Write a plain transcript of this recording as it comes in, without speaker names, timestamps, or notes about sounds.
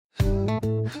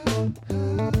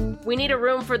We need a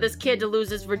room for this kid to lose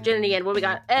his virginity in. What we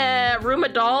got? Room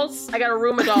of dolls? I got a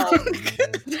room of dolls.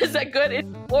 Is that good? It's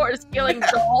floor to ceiling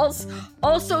dolls.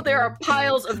 Also, there are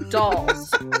piles of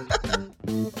dolls.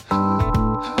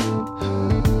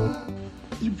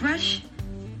 You brush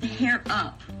the hair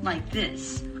up like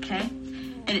this, okay?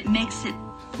 And it makes it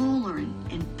fuller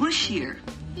and bushier.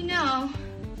 You know,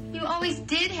 you always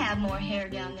did have more hair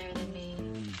down there than me.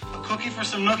 A cookie for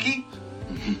some nookie?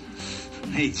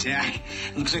 Hey, Jack.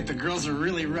 Looks like the girls are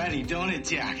really ready, don't it,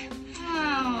 Jack?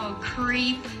 Oh,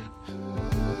 creep.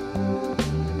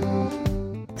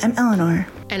 I'm Eleanor.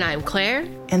 And I'm Claire.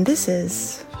 And this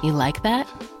is... You like that?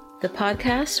 The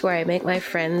podcast where I make my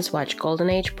friends watch Golden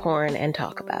Age porn and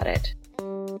talk about it.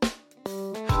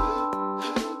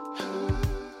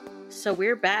 So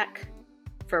we're back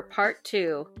for part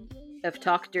 2 of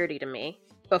Talk Dirty to Me.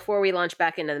 Before we launch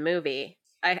back into the movie,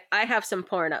 I have some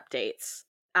porn updates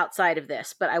outside of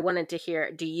this, but I wanted to hear,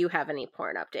 do you have any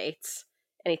porn updates?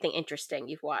 Anything interesting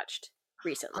you've watched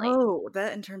recently? Oh,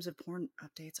 that in terms of porn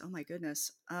updates, oh my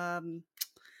goodness. I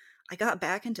got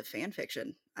back into fan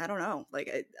fiction. I don't know.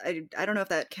 Like, I don't know if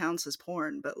that counts as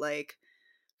porn, but like,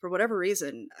 for whatever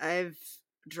reason, I've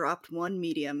dropped one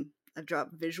medium. I've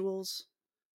dropped visuals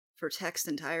for text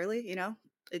entirely, you know?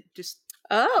 It just...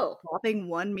 swapping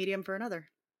one medium for another.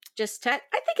 Just text?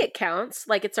 I think it counts.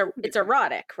 Like, it's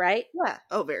erotic, right? Yeah.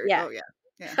 Oh, very. Yeah. Oh, yeah.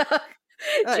 Yeah.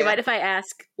 Do you mind if I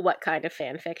ask what kind of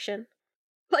fan fiction?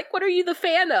 Like, what are you the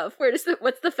fan of? What's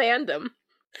the fandom?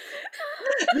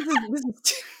 This is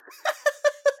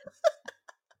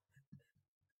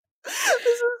this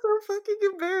is so fucking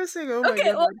embarrassing. Oh my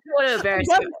god. What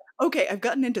embarrassing. Okay, I've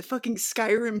gotten into fucking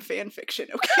Skyrim fan fiction,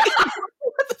 okay?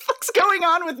 What the fuck's going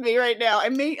on with me right now? I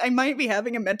might be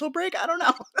having a mental break. I don't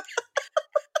know.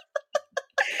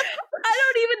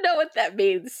 I don't even know what that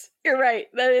means. You're right.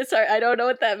 Sorry, I don't know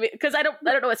what that means because I don't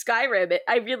know what Skyrim.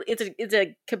 It's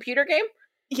a computer game.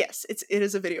 Yes, it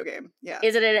is a video game. Yeah.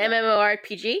 Is it an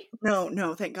MMORPG?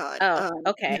 No, thank God. Oh,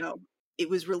 okay. No, it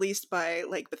was released by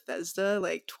like Bethesda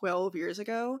like 12 years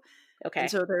ago. Okay.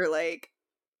 And so they're like,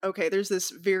 okay, there's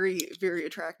this very, very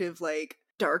attractive like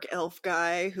dark elf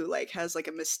guy who like has like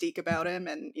a mystique about him,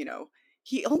 and you know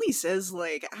he only says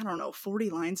like, I don't know, 40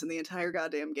 lines in the entire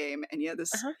goddamn game, and yeah,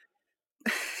 this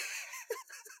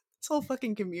this whole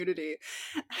fucking community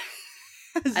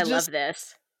love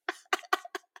this.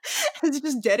 has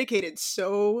just dedicated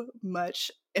so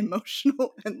much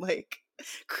emotional and like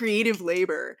creative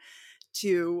labor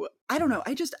to, I don't know,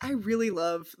 I really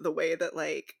love the way that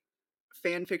like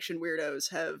fan fiction weirdos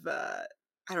have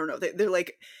I don't know, they're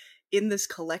like in this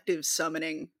collective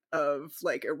summoning of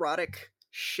like erotic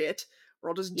shit. We're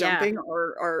all just dumping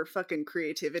our fucking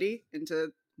creativity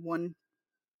into one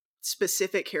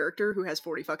specific character who has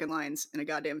 40 fucking lines in a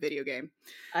goddamn video game.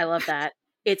 I love that.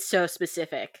 It's so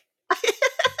specific.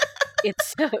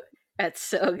 That's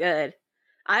so good.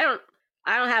 I don't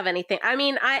have anything. I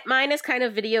mean, mine is kind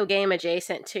of video game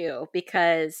adjacent too,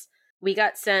 because we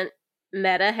got sent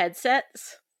Meta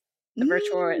headsets,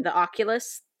 the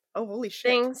Oculus holy shit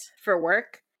things for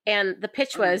work, and the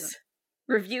pitch was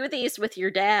review these with your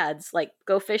dads, like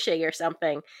go fishing or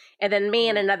something. And then me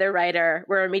and another writer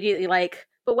were immediately like,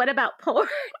 but what about porn?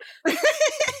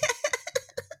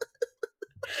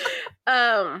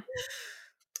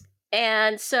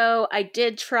 And so I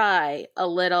did try a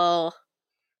little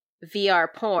VR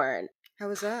porn. How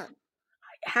was that?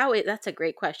 That's a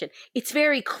great question. It's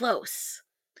very close.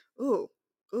 Ooh.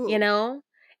 You know?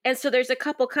 And so there's a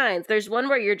couple kinds. There's one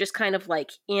where you're just kind of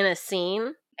like in a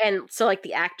scene. And so like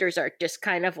the actors are just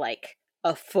kind of like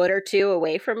a foot or two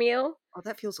away from you. Oh,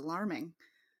 that feels alarming.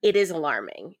 It is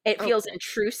alarming. It feels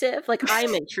intrusive. Like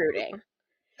I'm intruding.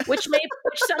 Which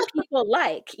some people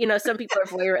like, you know, some people are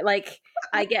voyeur. Like,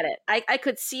 I get it. I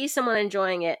could see someone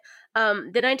enjoying it.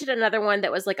 Then I did another one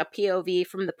that was like a POV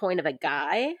from the point of a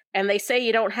guy, and they say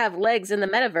you don't have legs in the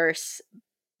metaverse,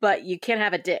 but you can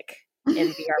have a dick in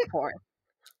VR porn.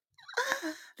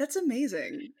 That's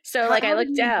amazing. So, I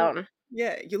looked down.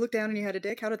 Yeah, you looked down and you had a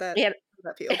dick. How did that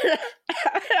feel?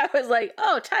 I was like,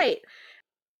 oh, tight.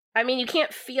 I mean, you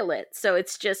can't feel it, so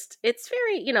it's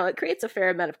very, you know, it creates a fair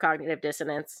amount of cognitive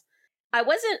dissonance. I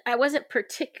wasn't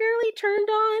particularly turned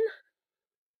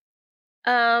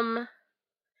on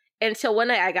until one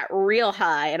night I got real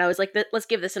high and I was like, let's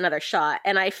give this another shot.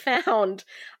 And I found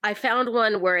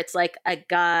one where it's like a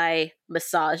guy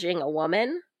massaging a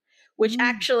woman, which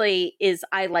actually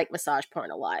I like massage porn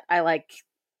a lot. I like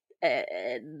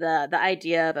the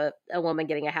idea of a woman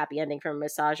getting a happy ending from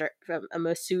a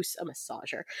masseuse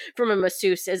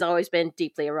has always been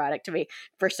deeply erotic to me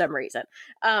for some reason.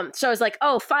 So I was like,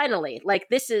 oh, finally, like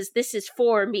this is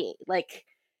for me. Like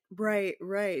Right,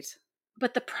 right.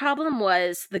 But the problem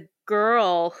was the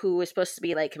girl who was supposed to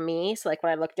be like me. So like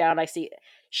when I look down, I see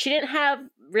she didn't have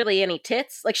really any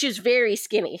tits. Like she was very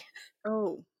skinny.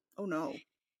 Oh. Oh no.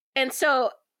 And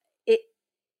so it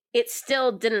it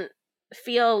still didn't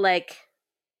feel like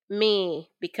me Right.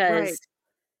 because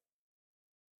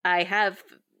I have,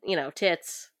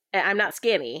 tits. And I'm not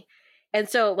skinny. And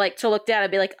so like to look down,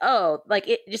 I'd be like, oh, like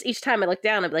it just each time I look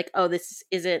down, I'd be like, oh, this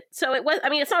isn't. So it was. I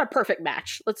mean, it's not a perfect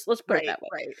match. Let's put it Right, that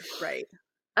way. right, right.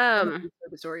 That must Um,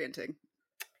 be so disorienting.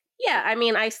 yeah. I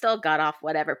mean, I still got off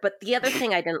whatever. But the other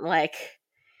thing I didn't like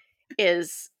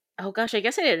is, oh gosh, I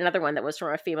guess I did another one that was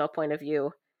from a female point of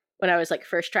view when I was like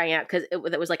first trying out because it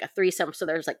was like a threesome. So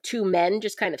there was like two men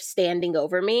just kind of standing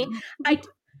over me. I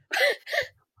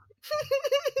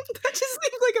That just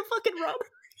seems like a fucking robbery.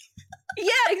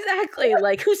 Yeah, exactly.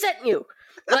 Like, who sent you?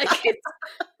 Like,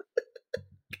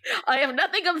 I have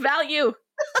nothing of value.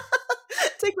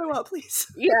 Take my wallet, please.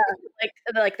 Yeah,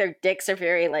 like their dicks are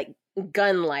very like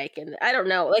gun-like, and I don't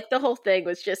know. Like the whole thing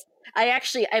was just. I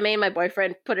made my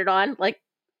boyfriend put it on. Like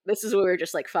this is when we were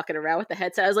just like fucking around with the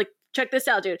headset. I was like, check this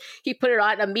out, dude. He put it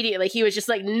on and immediately. He was just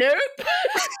like, nope.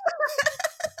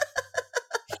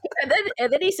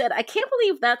 and then he said, I can't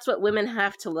believe that's what women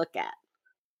have to look at.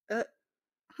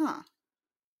 Huh.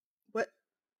 What?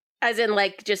 As in,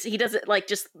 like, just he doesn't like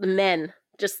just the men,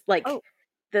 just like Oh.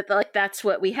 that. Like that's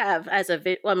what we have as a.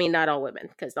 Well, I mean, not all women,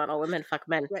 because not all women fuck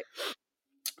men. Right.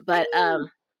 But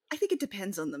I think it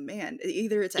depends on the man.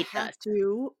 Either it's a it have does.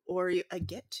 to or a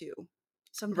get to.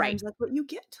 Sometimes Right. that's what you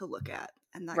get to look at,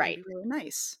 and that Right. can be really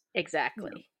nice.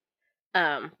 Exactly.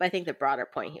 But I think the broader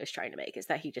point he was trying to make is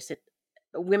that he just said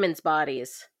women's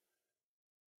bodies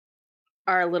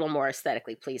are a little more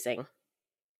aesthetically pleasing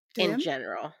To in him?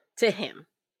 general to him.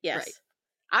 Yes. Right.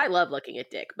 I love looking at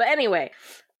dick. But anyway,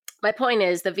 my point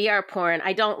is the VR porn,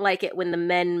 I don't like it when the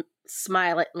men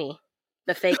smile at me.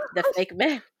 The fake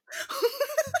men.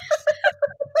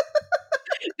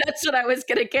 That's what I was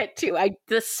gonna get to.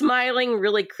 The smiling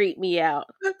really creeped me out.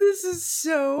 This is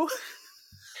so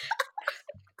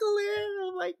clear.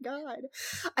 Oh my god.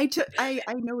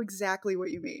 I know exactly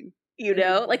what you mean. You I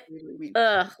know know? Like exactly what you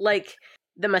mean. like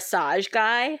the massage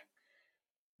guy.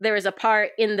 There is a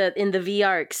part in the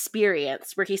VR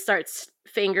experience where he starts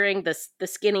fingering the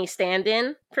skinny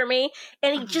stand-in for me,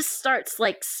 and he just starts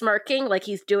like smirking like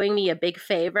he's doing me a big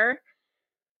favor,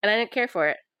 and I didn't care for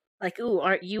it. Like, ooh,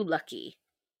 aren't you lucky?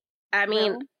 I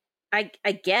mean, Well,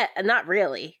 I get, not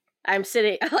really. I'm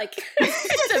sitting like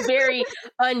it's a very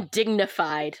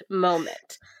undignified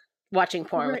moment watching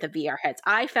porn right. with the VR heads.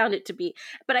 I found it to be,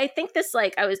 but I think this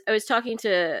like I was talking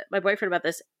to my boyfriend about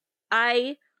this.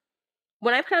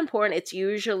 When I put on porn, it's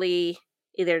usually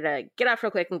either to get off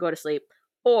real quick and go to sleep,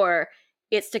 or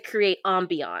it's to create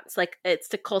ambiance. Like it's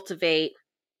to cultivate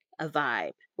a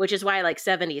vibe, which is why I like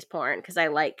 70s porn, because I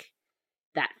like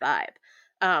that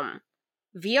vibe.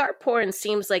 VR porn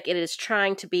seems like it is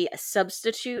trying to be a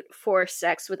substitute for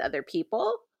sex with other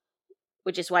people,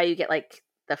 which is why you get like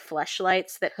the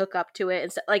fleshlights that hook up to it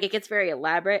and stuff. Like it gets very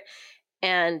elaborate,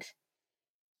 and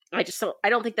I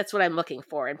don't think that's what I'm looking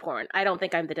for in porn. I don't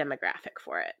think I'm the demographic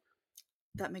for it.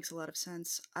 That makes a lot of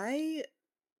sense. I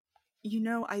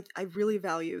really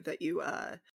value that you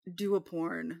do a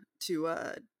porn to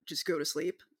just go to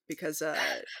sleep, because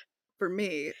for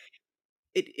me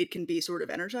it can be sort of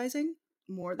energizing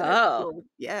more than it Oh, will.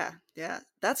 Yeah, yeah.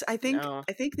 That's no.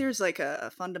 I think there's like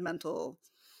a fundamental,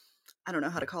 I don't know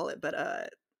how to call it, but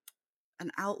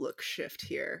an outlook shift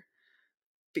here,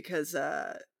 because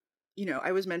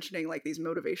I was mentioning like these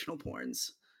motivational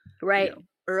porns, Right.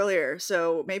 earlier.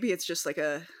 So maybe it's just like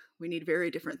we need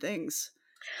very different things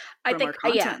I from our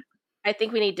think, yeah. content. I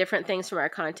think we need different things from our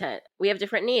content. We have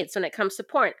different needs when it comes to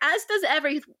porn, as does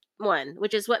everyone,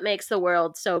 which is what makes the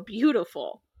world so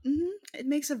beautiful. It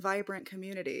makes a vibrant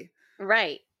community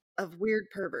Right. of weird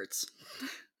perverts.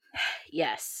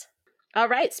 Yes. All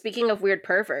right. Speaking of weird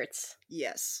perverts,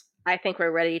 Yes. I think we're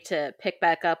ready to pick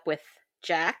back up with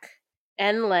Jack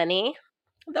and Lenny.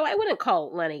 Though I wouldn't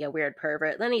call Lenny a weird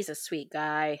pervert. Lenny's a sweet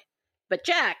guy. But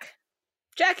Jack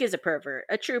is a pervert,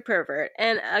 a true pervert,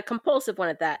 and a compulsive one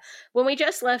at that. When we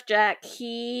just left Jack,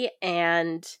 he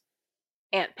and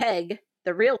Aunt Peg,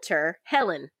 the realtor,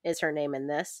 Helen is her name in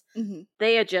this,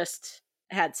 they had just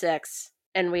had sex,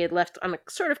 and we had left on a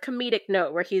sort of comedic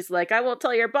note where he's like, I won't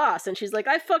tell your boss, and she's like,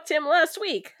 I fucked him last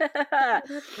week.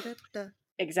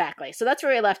 Exactly. So that's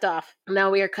where we left off.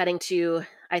 Now we are cutting to,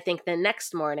 I think, the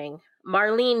next morning.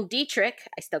 Marlene Dietrich,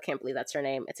 I still can't believe that's her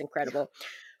name, it's incredible,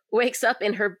 wakes up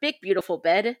in her big, beautiful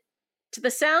bed to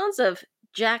the sounds of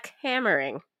Jack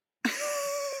hammering.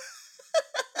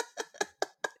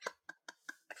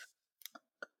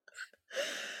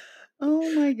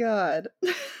 my god.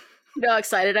 You know how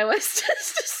excited I was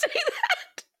just to say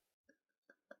that?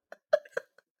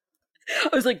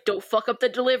 I was like, don't fuck up the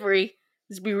delivery.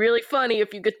 This would be really funny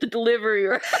if you get the delivery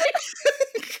right.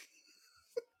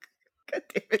 God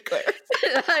damn it, Claire.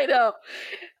 I know.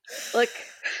 Look,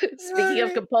 speaking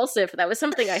of compulsive, that was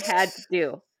something I had to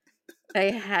do. I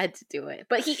had to do it.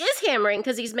 But he is hammering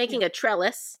because he's making a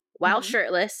trellis while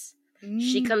shirtless.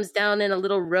 She comes down in a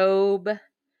little robe.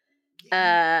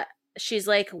 She's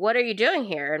like, "What are you doing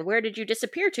here? And where did you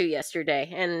disappear to yesterday?"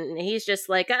 And he's just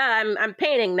like, I'm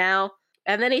painting now."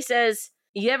 And then he says,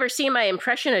 "You ever see my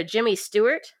impression of Jimmy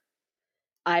Stewart?"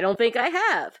 "I don't think I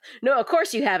have." "No, of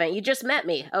course you haven't. You just met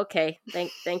me." "Okay,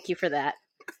 thank you for that."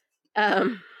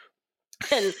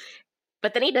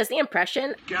 But then he does the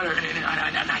impression. Together, and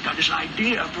I got this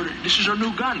idea for this is a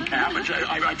new gun, Cap.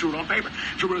 I drew it on paper.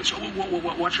 So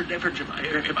what's the difference if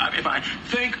I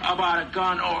think about a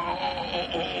gun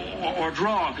or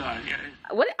draw a gun?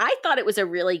 What I thought it was a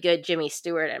really good Jimmy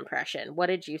Stewart impression. What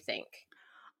did you think?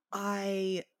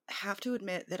 I have to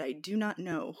admit that I do not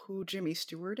know who Jimmy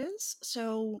Stewart is,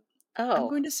 so Oh, I'm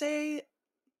going to say.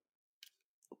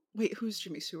 Wait, who's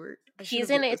Jimmy Stewart? he's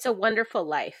in It's a Wonderful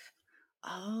Life.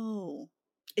 Oh,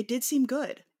 it did seem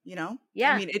good, you know?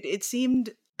 Yeah. I mean, it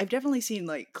seemed, I've definitely seen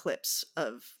like clips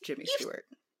of Jimmy Stewart.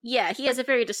 Yeah, he has a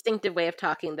very distinctive way of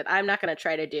talking that I'm not going to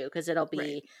try to do because it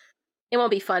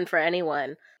won't be fun for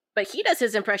anyone. But he does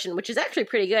his impression, which is actually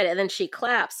pretty good. And then she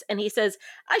claps and he says,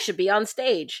 "I should be on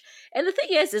stage." And the thing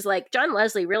is like John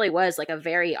Leslie really was like a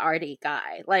very arty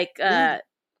guy. Like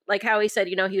how he said,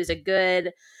 he was a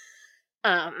good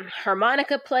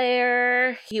harmonica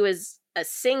player. He was a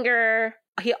singer.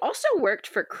 He also worked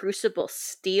for Crucible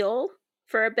Steel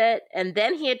for a bit, and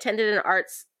then he attended an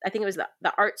arts, I think it was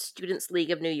the Art Students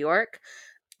League of New York.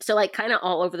 So like kind of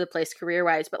all over the place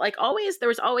career-wise, but like always, there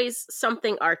was always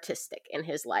something artistic in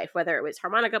his life, whether it was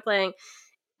harmonica playing,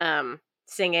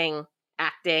 singing,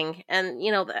 acting, and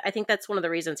I think that's one of the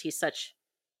reasons he's such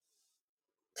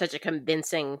a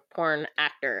convincing porn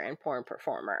actor and porn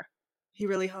performer. He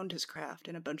really honed his craft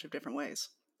in a bunch of different ways.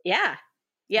 Yeah.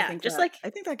 Yeah, I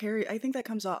think that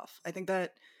comes off. I think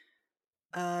that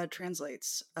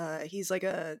translates. He's like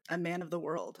a man of the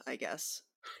world, I guess.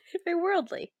 Very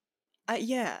worldly.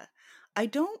 Yeah. I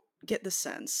don't get the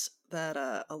sense that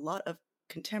a lot of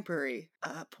contemporary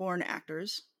porn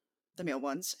actors, the male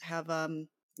ones, have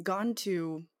gone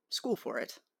to school for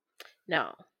it.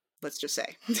 No. Let's just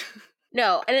say.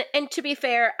 No, and to be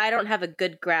fair, I don't have a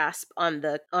good grasp on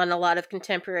a lot of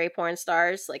contemporary porn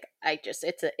stars. Like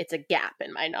it's a gap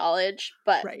in my knowledge.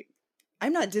 But right,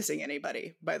 I'm not dissing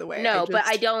anybody, by the way. No, but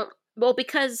I don't. Well,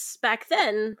 because back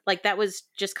then, like that was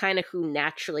just kind of who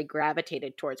naturally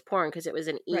gravitated towards porn because it was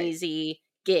an easy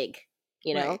gig,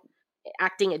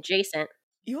 acting adjacent.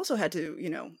 You also had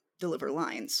to, deliver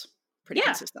lines pretty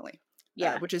consistently.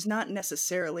 Yeah, which is not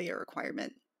necessarily a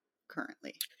requirement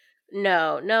currently.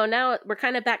 No, now we're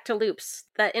kind of back to loops.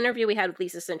 That interview we had with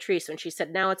Lisa Centrise when she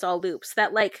said, "Now it's all loops,"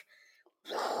 that like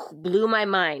blew my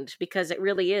mind because it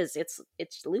really is. It's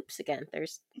loops again.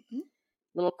 There's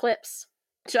little clips.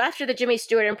 So after the Jimmy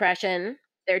Stewart impression,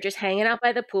 they're just hanging out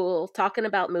by the pool, talking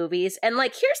about movies. And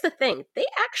like, here's the thing. They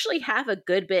actually have a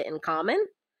good bit in common.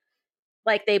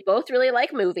 Like they both really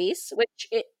like movies, which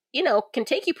can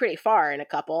take you pretty far in a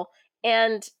couple.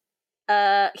 And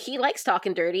he likes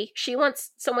talking dirty. She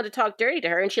wants someone to talk dirty to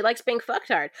her, and she likes being fucked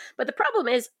hard. But the problem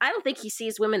is, I don't think he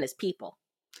sees women as people.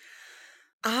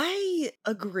 I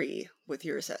agree with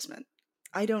your assessment.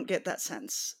 I don't get that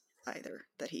sense either,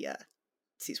 that he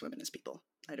sees women as people.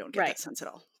 I don't get that sense at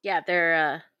all. Yeah,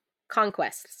 they're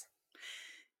conquests.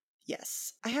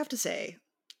 Yes. I have to say,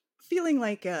 feeling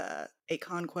like a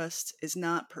conquest is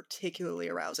not particularly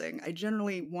arousing. I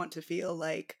generally want to feel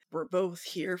like we're both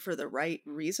here for the right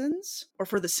reasons, or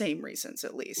for the same reasons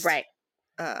at least. Right.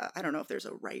 I don't know if there's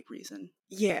a right reason.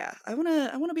 Yeah, I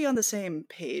wanna be on the same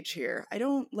page here. I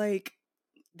don't like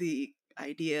the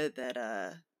idea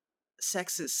that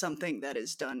sex is something that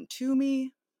is done to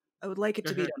me. I would like it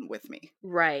to be done with me.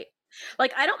 Right.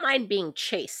 Like I don't mind being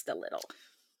chased a little.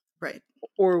 Right.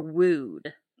 Or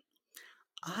wooed.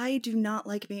 I do not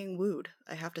like being wooed,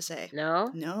 I have to say. No?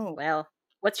 No. Well,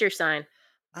 what's your sign?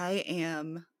 I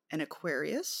am an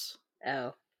Aquarius.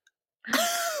 Oh.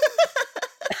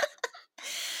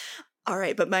 All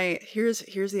right, but here's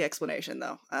the explanation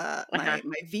though. My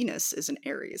Venus is an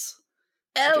Aries.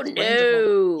 Oh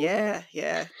no.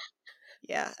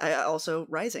 Yeah. I also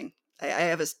rising I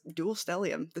have a dual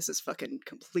stellium. This is fucking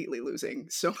completely losing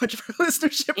so much of our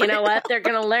listenership. You know right what? now. They're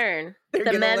going to learn. They're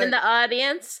The gonna men in learn. the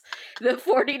audience, the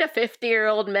 40 to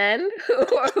 50-year-old men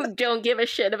who don't give a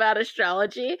shit about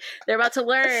astrology, they're about to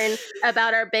learn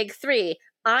about our big three.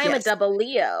 I'm a Yes. double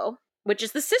Leo, which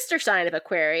is the sister sign of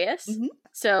Aquarius. Mhm.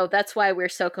 So that's why we're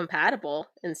so compatible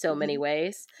in so many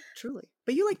ways. Truly.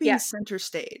 But you like being center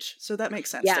stage, so that makes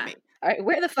sense to Yeah. me. All right,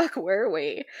 where the fuck were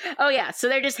we? Oh yeah, so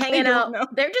they're just I hanging don't out. know.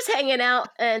 They're just hanging out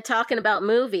and talking about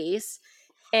movies.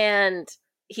 And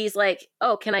he's like,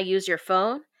 "Oh, can I use your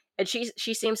phone?" And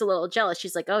she seems a little jealous.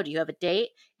 She's like, "Oh, do you have a date?"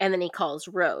 And then he calls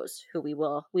Rose, who we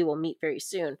will meet very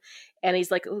soon. And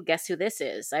he's like, "Oh, guess who this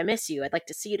is? I miss you. I'd like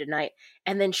to see you tonight."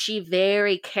 And then she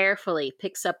very carefully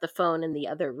picks up the phone in the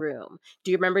other room. Do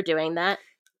you remember doing that?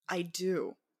 I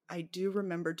do. I do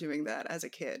remember doing that as a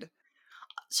kid.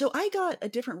 So I got a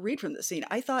different read from the scene.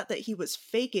 I thought that he was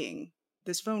faking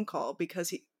this phone call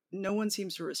because no one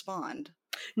seems to respond.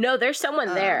 No, there's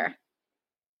someone there.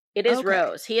 It is Okay.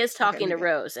 Rose. He is talking to maybe.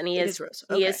 Rose, and he It is is Rose.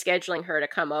 he is Okay. scheduling her to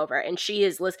come over, and she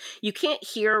is listening. You can't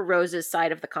hear Rose's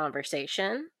side of the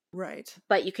conversation, Right.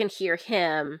 but you can hear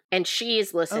him, and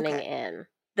she's listening Okay. in.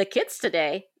 The kids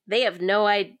today, they have no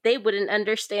idea. They wouldn't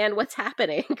understand what's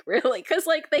happening, really, because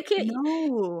like they can't,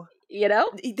 No. you know,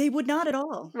 They would not at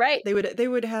all. right? They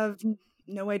would have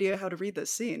no idea how to read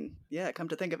this scene. Yeah, come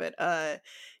to think of it.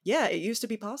 Yeah, it used to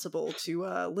be possible to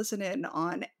listen in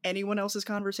on anyone else's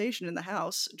conversation in the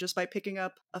house just by picking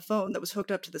up a phone that was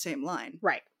hooked up to the same line.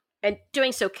 Right. And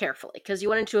doing so carefully, because you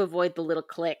wanted to avoid the little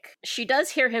click. She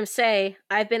does hear him say,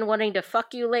 "I've been wanting to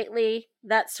fuck you lately.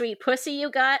 That sweet pussy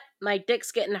you got, my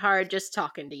dick's getting hard just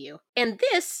talking to you." And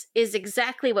this is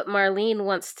exactly what Marlene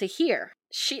wants to hear.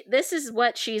 This is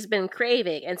what she's been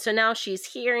craving. And so now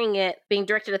she's hearing it being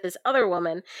directed at this other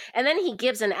woman. And then he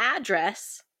gives an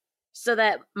address so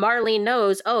that Marlene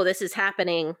knows, oh, this is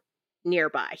happening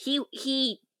nearby.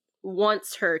 He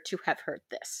wants her to have heard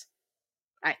this,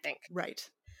 I think. Right.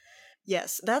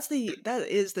 Yes, that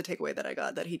is the takeaway that I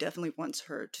got, that he definitely wants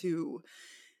her to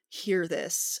hear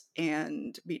this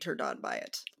and be turned on by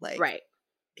it. Like, Right.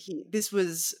 This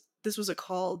was a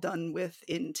call done with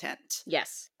intent.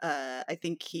 Yes. I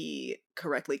think he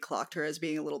correctly clocked her as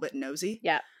being a little bit nosy.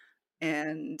 Yeah.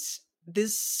 And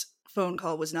this phone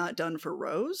call was not done for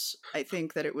Rose. I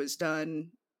think that it was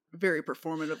done very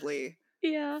performatively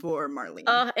for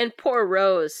Marlene. And poor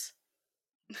Rose.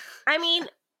 I mean,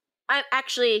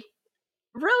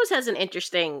 Rose has an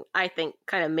interesting, I think,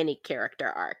 kind of mini character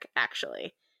arc,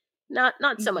 actually. Not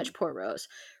so much poor Rose.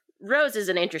 Rose is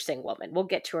an interesting woman. We'll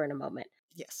get to her in a moment.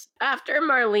 Yes. After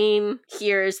Marlene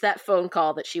hears that phone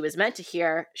call that she was meant to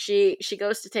hear, she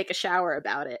goes to take a shower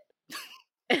about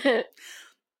it.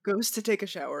 Goes to take a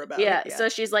shower about it. Yeah, so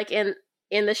she's like in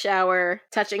the shower,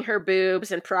 touching her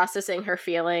boobs and processing her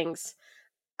feelings.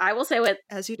 I will say what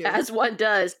as you do, as one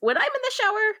does. When I'm in the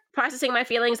shower processing my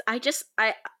feelings,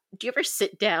 do you ever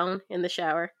sit down in the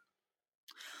shower?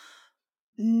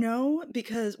 No,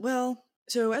 because, well,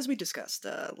 so as we discussed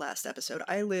last episode,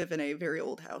 I live in a very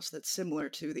old house that's similar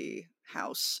to the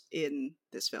house in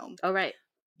this film. Oh, right.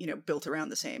 You know, built around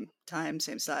the same time,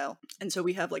 same style. And so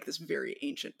we have like this very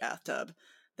ancient bathtub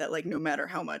that, like, no matter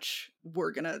how much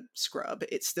we're gonna scrub,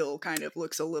 it still kind of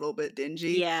looks a little bit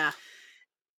dingy. Yeah.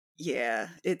 Yeah,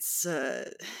 it's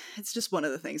just one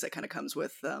of the things that kind of comes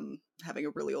with having a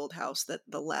really old house, that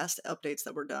the last updates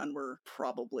that were done were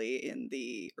probably in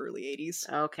the early 80s.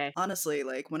 Okay. Honestly,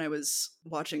 like, when I was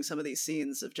watching some of these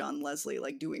scenes of John Leslie,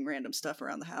 like, doing random stuff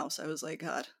around the house, I was like,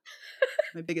 God,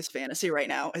 my biggest fantasy right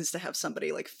now is to have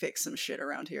somebody, like, fix some shit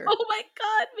around here. Oh my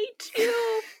God, me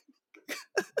too.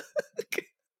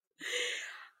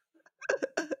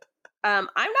 I'm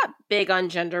not big on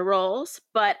gender roles,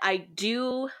 but I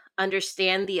do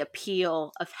understand the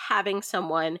appeal of having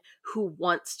someone who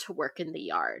wants to work in the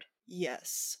yard.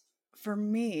 Yes. For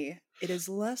me, it is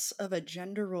less of a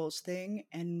gender roles thing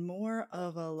and more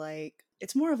of a, like,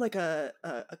 it's more of like a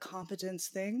competence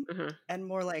thing, and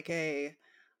more like I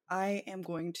am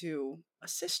going to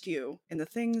assist you in the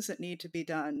things that need to be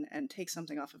done and take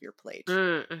something off of your plate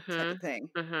type of thing.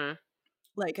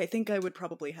 Like, I think I would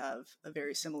probably have a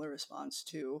very similar response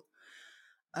to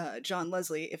John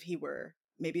Leslie if he were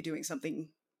maybe doing something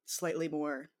slightly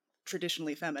more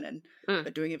traditionally feminine,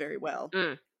 but doing it very well.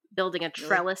 Building a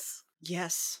trellis.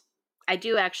 Yes. I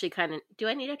do actually do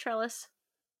I need a trellis?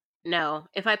 No.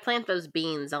 If I plant those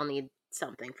beans, I'll need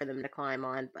something for them to climb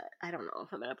on, but I don't know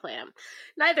if I'm going to plant them.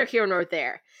 Neither here nor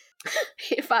there.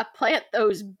 If I plant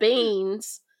those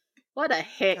beans, what a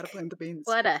hick. Gotta plant the beans.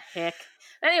 What a hick.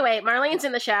 Anyway, Marlene's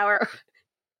in the shower.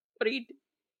 What are you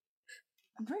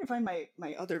I'm trying to find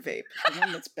my other vape, the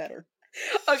one that's better.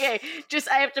 Okay,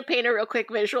 I have to paint a real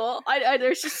quick visual.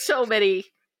 There's just so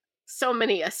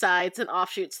many asides and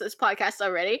offshoots to this podcast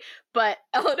already, but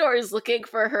Eleanor is looking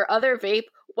for her other vape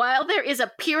while there is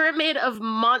a pyramid of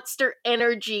Monster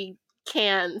Energy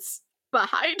cans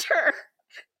behind her.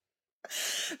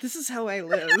 This is how I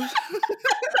live.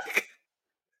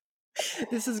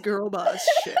 This is girl boss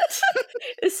shit.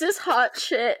 This is hot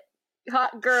shit.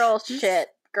 Hot girl shit.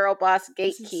 Girl boss,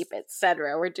 gatekeep,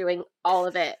 etc. We're doing all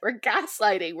of it. We're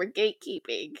gaslighting. We're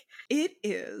gatekeeping. It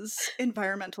is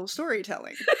environmental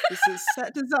storytelling. This is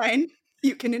set design.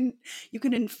 You can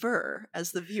infer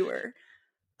as the viewer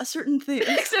a certain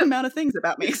amount of things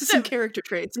about me. Some character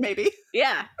traits, maybe.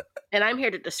 Yeah. And I'm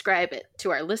here to describe it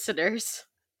to our listeners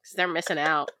because they're missing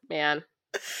out, man.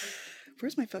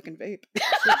 Where's my fucking vape?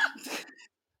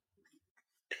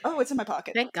 Oh, it's in my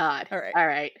pocket. Thank God. All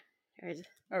right.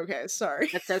 Okay, sorry.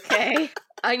 That's okay.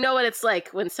 I know what it's like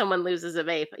when someone loses a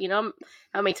vape. You know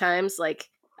how many times, like,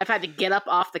 I've had to get up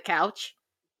off the couch?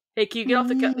 Hey, can you get off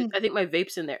the couch? I think my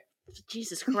vape's in there.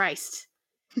 Jesus Christ.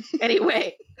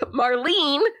 Anyway,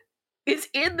 Marlene is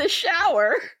in the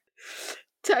shower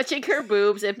touching her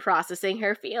boobs and processing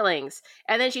her feelings.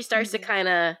 And then she starts to kind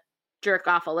of jerk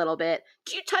off a little bit.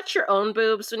 Do you touch your own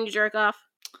boobs when you jerk off?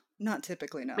 Not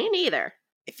typically, no. Me neither.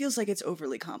 It feels like it's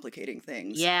overly complicating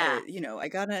things. Yeah. I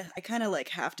kind of like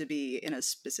have to be in a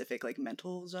specific like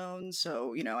mental zone.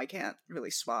 So, I can't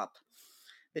really swap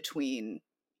between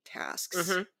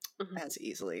tasks as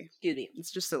easily. Excuse me. It's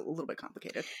just a little bit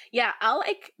complicated. Yeah, I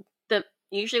like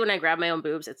usually when I grab my own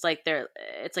boobs, it's like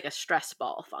a stress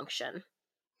ball function.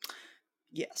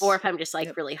 Yes. Or if I'm just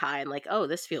like really high and like, oh,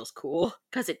 this feels cool.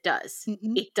 Because it does.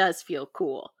 Mm-hmm. It does feel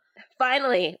cool.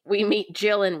 Finally, we meet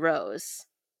Jill and Rose.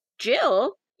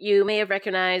 Jill, you may have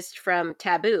recognized from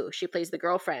Taboo. She plays the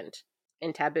girlfriend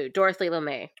in Taboo, Dorothy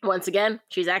LeMay. Once again,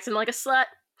 she's acting like a slut.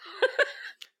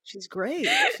 She's great.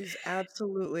 She's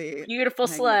absolutely beautiful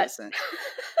magnificent. Slut.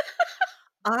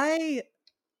 I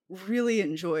really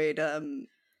enjoyed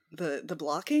the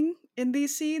blocking in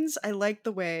these scenes. I like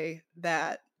the way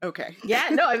that Yeah,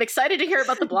 no, I'm excited to hear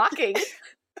about the blocking.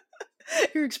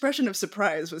 Your expression of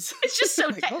surprise was it's just so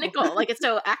like, technical. Oh. Like it's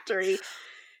so actory.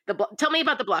 Tell me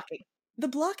about the blocking. The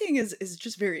blocking is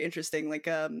just very interesting. Like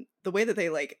the way that they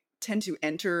like tend to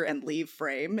enter and leave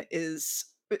frame is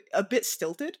a bit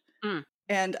stilted.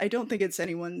 And I don't think it's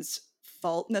anyone's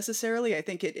fault necessarily. I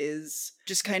think it is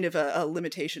just kind of a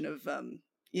limitation of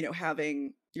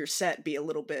having your set be a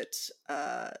little bit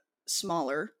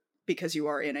smaller because you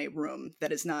are in a room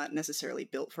that is not necessarily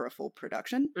built for a full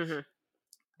production.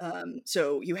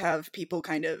 So you have people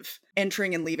kind of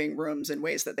entering and leaving rooms in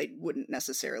ways that they wouldn't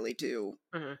necessarily do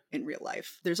in real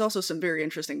life. There's also some very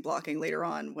interesting blocking later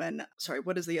on when,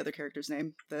 what is the other character's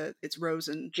name? It's Rose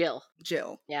and Jill.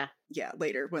 Yeah. Yeah,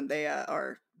 later when they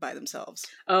are by themselves.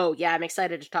 Oh, yeah, I'm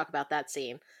excited to talk about that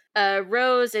scene.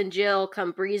 Rose and Jill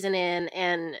come breezing in,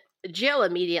 and Jill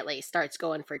immediately starts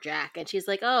going for Jack, and she's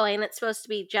like, oh, ain't it supposed to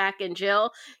be Jack and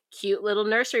Jill? Cute little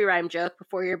nursery rhyme joke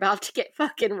before you're about to get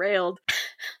fucking railed.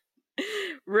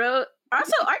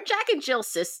 Also, aren't Jack and Jill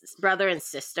brother and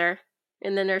sister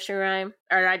in the nursery rhyme?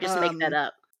 Or did I just make that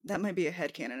up? That might be a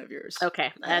headcanon of yours.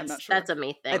 Okay, that's a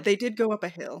me thing. They did go up a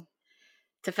hill.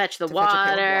 To fetch the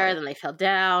water, then they fell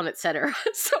down, etc.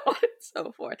 So on and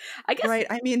so forth. I guess. Right.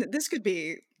 I mean,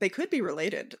 they could be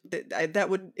related. That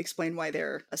would explain why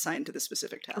they're assigned to the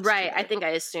specific task. Right. Together. I think I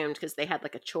assumed because they had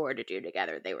like a chore to do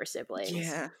together, they were siblings.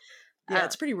 Yeah. Yeah,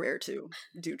 it's pretty rare to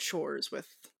do chores with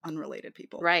unrelated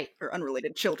people. Right. Or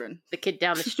unrelated children. The kid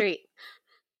down the street,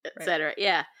 etc.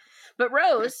 Yeah. But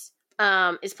Rose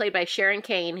is played by Sharon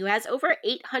Kane, who has over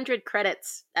 800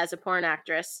 credits as a porn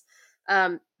actress.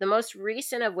 The most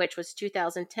recent of which was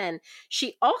 2010.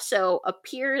 She also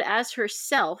appeared as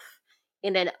herself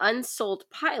in an unsold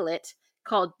pilot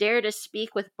called Dare to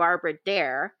Speak with Barbara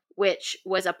Dare, which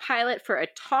was a pilot for a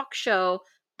talk show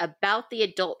about the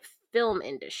adult film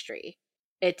industry.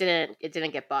 It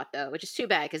didn't get bought though, which is too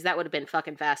bad because that would have been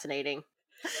fucking fascinating.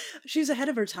 She's ahead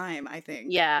of her time, I think.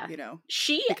 Yeah.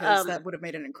 Because that would have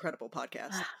made an incredible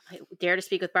podcast. Dare to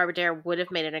Speak with Barbara Dare would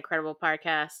have made an incredible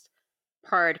podcast.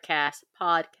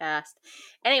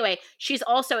 Anyway, she's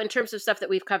also, in terms of stuff that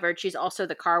we've covered, she's also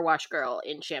the car wash girl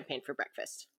in Champagne for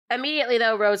Breakfast. Immediately,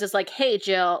 though, Rose is like, hey,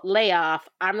 Jill, lay off.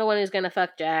 I'm the one who's gonna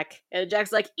fuck Jack. And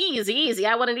Jack's like, easy.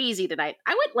 I want it easy tonight.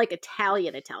 I went like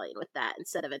Italian with that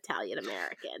instead of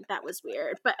Italian-American. That was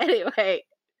weird. But anyway,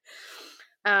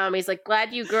 he's like,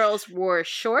 glad you girls wore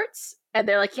shorts. And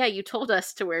they're like, yeah, you told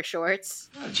us to wear shorts.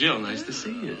 Oh, Jill, nice to see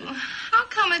you. How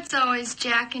come it's always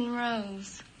Jack and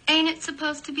Rose? Ain't it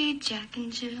supposed to be Jack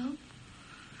and Jill?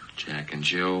 Jack and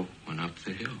Jill went up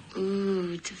the hill.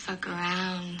 Ooh, to fuck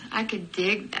around. I could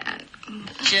dig that.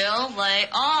 Jill, lay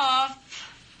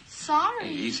off. Sorry.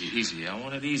 Hey, easy. I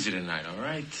want it easy tonight, all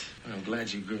right? I'm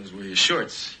glad you girls wear your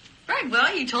shorts. Right,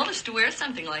 well, you told us to wear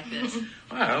something like this.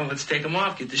 Well, let's take them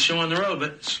off, get the show on the road,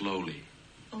 but slowly.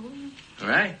 Oh. All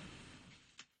right?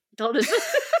 Told us.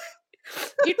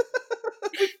 you,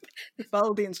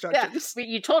 Follow the instructions.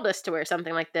 you told us to wear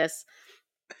something like this.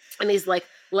 And he's like,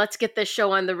 let's get this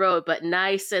show on the road, but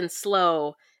nice and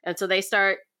slow. And so they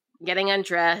start getting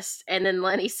undressed. And then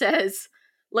Lenny says,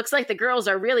 looks like the girls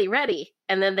are really ready.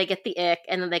 And then they get the ick.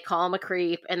 And then they call him a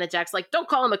creep. And then Jack's like, don't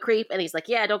call him a creep. And he's like,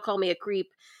 yeah, don't call me a creep.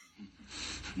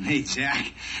 Hey,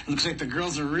 Jack. Looks like the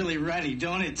girls are really ready,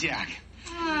 don't it, Jack?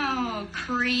 Oh,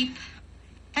 creep.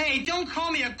 Hey, don't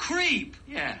call me a creep.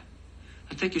 Yeah.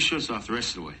 I'll take your shorts off the rest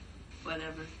of the way.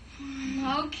 Whatever.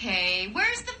 Okay,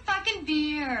 where's the fucking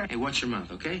beer? Hey, watch your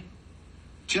mouth, okay?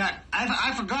 Jack,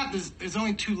 I forgot there's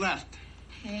only 2 left.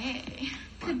 Hey,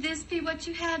 could this be what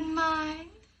you had in mind?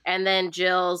 And then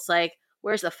Jill's like,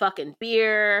 where's the fucking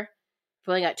beer?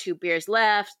 We only got 2 beers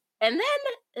left. And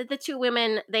then the 2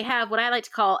 women, they have what I like to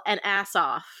call an ass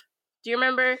off. Do you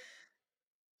remember?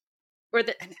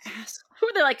 An ass. Who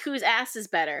they're like, whose ass is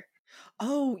better?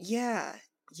 Oh, yeah.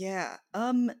 Yeah.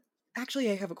 Actually,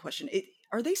 I have a question.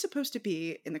 Are they supposed to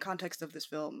be, in the context of this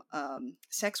film,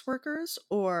 sex workers,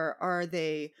 or are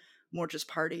they more just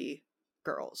party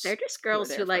girls? They're just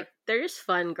girls who like, they're just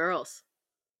fun girls.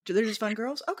 They're just fun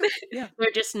girls? Okay, yeah.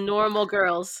 They're just normal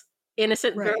girls.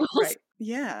 Innocent girls. Right.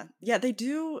 Yeah. Yeah, they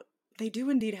do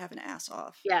indeed have an ass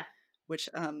off. Yeah. Which,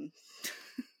 I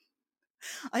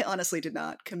honestly did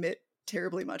not commit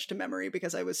terribly much to memory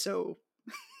because I was so...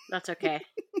 That's okay.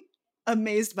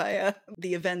 amazed by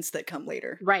the events that come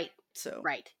later. Right. So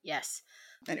right. Yes.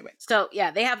 Anyway. So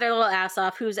yeah, they have their little ass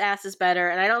off. Whose ass is better?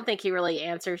 And I don't think he really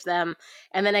answers them.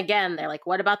 And then again, they're like,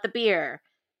 what about the beer?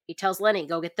 He tells Lenny,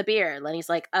 go get the beer. Lenny's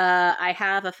like, I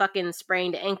have a fucking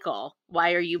sprained ankle.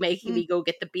 Why are you making me go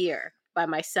get the beer by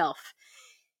myself?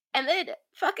 And then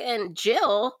fucking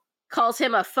Jill calls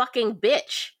him a fucking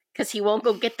bitch because he won't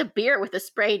go get the beer with a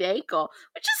sprained ankle,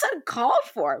 which is uncalled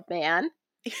for, man.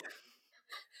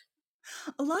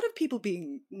 A lot of people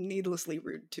being needlessly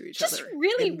rude to each just other.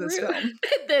 Really in this rude.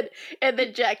 Film. and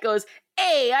then Jack goes,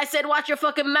 hey, I said watch your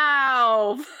fucking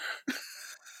mouth.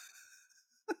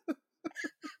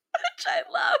 Which I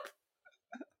love.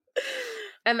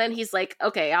 And then he's like,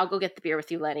 okay, I'll go get the beer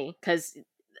with you, Lenny. Because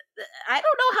I don't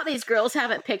know how these girls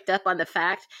haven't picked up on the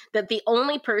fact that the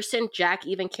only person Jack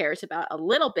even cares about a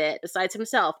little bit, besides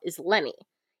himself, is Lenny.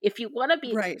 If you want to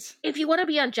be if you want to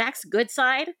be on Jack's good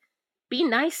side, be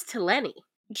nice to Lenny.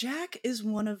 Jack is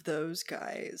one of those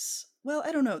guys. Well,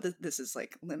 I don't know that this is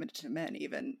like limited to men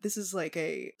even. This is like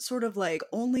a sort of like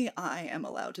only I am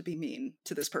allowed to be mean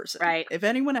to this person. Right. If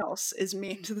anyone else is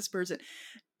mean to this person,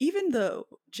 even though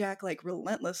Jack like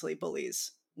relentlessly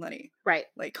bullies Lenny. Right.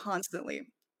 Like constantly.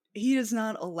 He does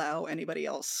not allow anybody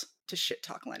else to shit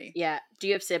talk Lenny. Yeah. Do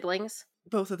you have siblings?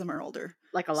 Both of them are older.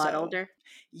 Like a lot older?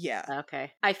 Yeah.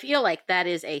 Okay. I feel like that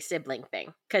is a sibling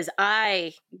thing. Because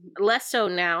less so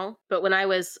now, but when I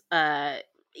was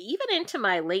even into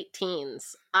my late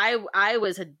teens, I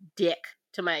was a dick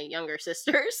to my younger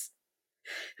sisters,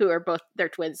 who are both, they're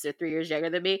twins, they're 3 years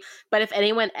younger than me. But if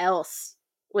anyone else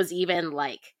was even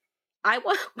like, I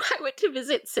went to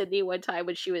visit Sydney one time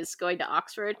when she was going to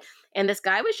Oxford, and this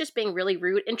guy was just being really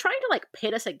rude and trying to like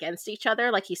pit us against each other.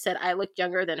 Like he said I looked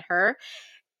younger than her.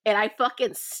 And I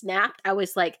fucking snapped. I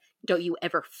was like, don't you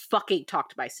ever fucking talk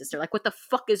to my sister. Like, what the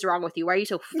fuck is wrong with you? Why are you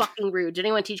so fucking rude? Did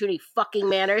anyone teach you any fucking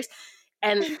manners?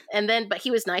 And then, but he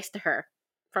was nice to her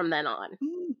from then on.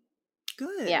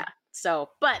 Good. Yeah. So,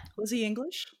 but. Was he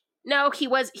English? No, he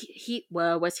was,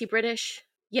 was he British?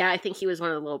 Yeah, I think he was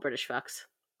one of the little British fucks.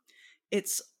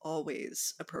 It's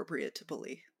always appropriate to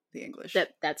bully the English.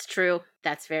 That's true.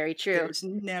 That's very true. There's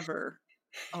never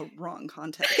a wrong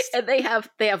context. And they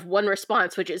have one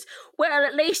response, which is, well,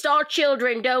 at least our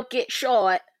children don't get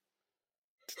shot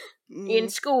in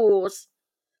schools.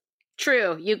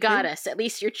 True, you got us. At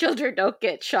least your children don't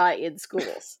get shot in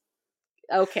schools.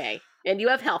 Okay. And you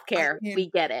have healthcare. We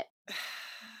get it.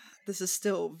 This is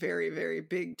still very, very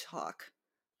big talk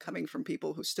coming from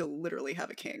people who still literally have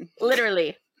a king.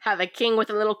 Literally. Have a king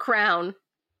with a little crown.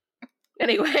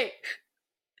 Anyway.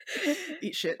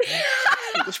 Eat shit.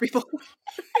 English people.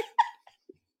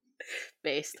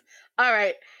 Based. All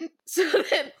right. So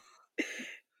then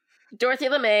Dorothy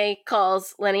LeMay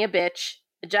calls Lenny a bitch.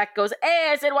 Jack goes, hey,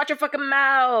 I said watch your fucking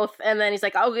mouth. And then he's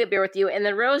like, I'll get beer with you. And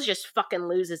then Rose just fucking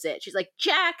loses it. She's like,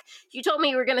 Jack, you told me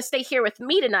you were going to stay here with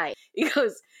me tonight. He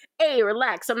goes, hey,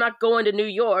 relax, I'm not going to New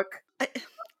York.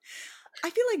 I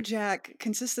feel like Jack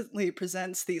consistently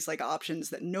presents these like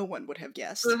options that no one would have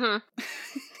guessed. Mm-hmm.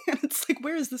 And it's like,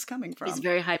 where is this coming from? He's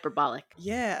very hyperbolic.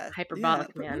 Yeah.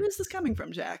 Hyperbolic, But man. where is this coming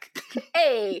from, Jack?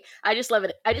 Hey, I just love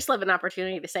it. I just love an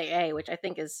opportunity to say A, which I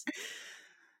think is...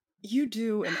 You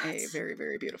do an A very,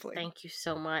 very beautifully. Thank you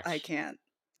so much. I can't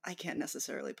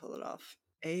necessarily pull it off.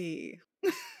 A.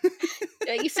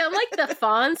 You sound like the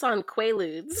Fonz on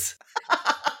Quaaludes.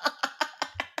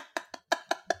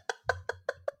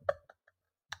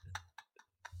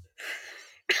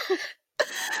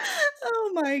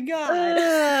 Oh my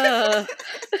god.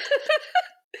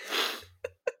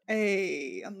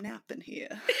 Hey, I'm napping here.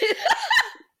 That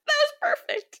was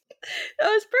perfect. That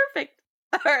was perfect.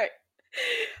 All right.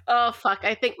 Oh fuck!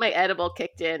 I think my edible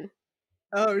kicked in.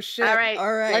 Oh shit! All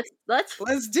right. Let's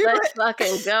do it. Let's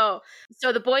fucking go.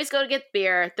 So the boys go to get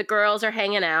beer. The girls are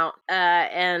hanging out.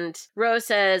 And Rose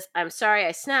says, "I'm sorry,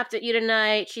 I snapped at you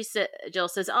tonight." Jill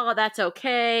says, "Oh, that's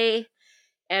okay."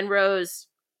 And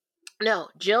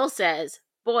Jill says,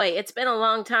 boy, it's been a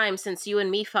long time since you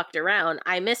and me fucked around.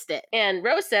 I missed it. And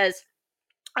Rose says,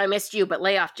 I missed you, but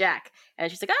lay off Jack.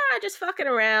 And she's like, just fucking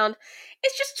around.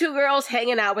 It's just two girls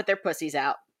hanging out with their pussies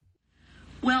out.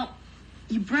 Well,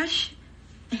 you brush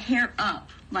the hair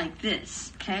up like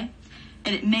this, okay?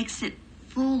 And it makes it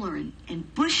fuller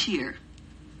and bushier.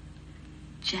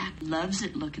 Jack loves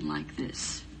it looking like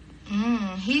this.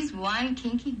 He's one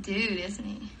kinky dude, isn't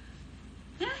he?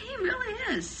 Yeah, he really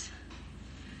is.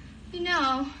 You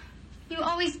know, you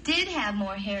always did have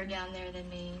more hair down there than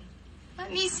me.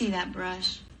 Let me see that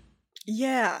brush.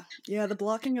 Yeah, the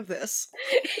blocking of this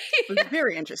was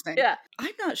very interesting. Yeah.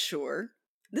 I'm not sure.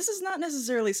 This is not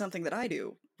necessarily something that I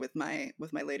do with my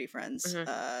lady friends.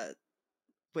 Mm-hmm.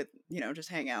 With, just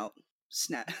hang out,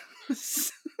 snatch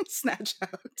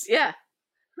out. Yeah.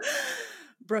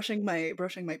 brushing my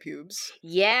pubes.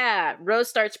 Yeah, Rose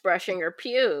starts brushing her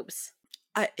pubes.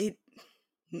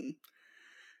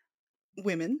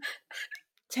 Women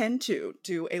tend to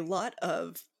do a lot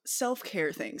of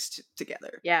self-care things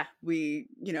together. Yeah. We,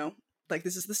 like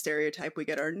this is the stereotype. We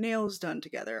get our nails done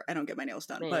together. I don't get my nails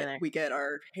done, but either. We get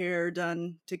our hair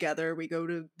done together. We go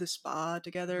to the spa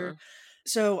together. Mm-hmm.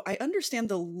 So I understand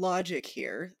the logic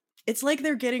here. It's like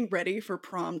they're getting ready for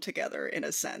prom together in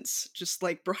a sense, just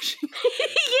like brushing.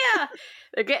 Yeah,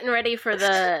 they're getting ready for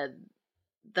the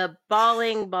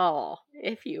balling ball.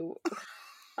 If you,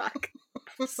 fuck,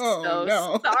 so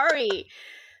no. sorry.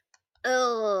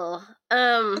 Ugh.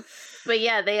 But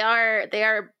yeah, they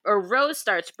are. Or Rose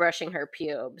starts brushing her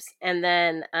pubes, and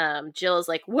then Jill's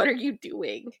like, "What are you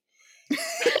doing?"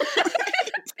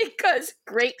 Because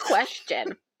great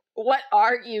question. What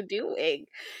are you doing?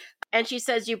 And she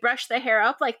says, you brush the hair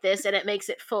up like this and it makes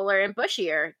it fuller and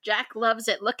bushier. Jack loves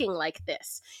it looking like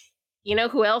this. You know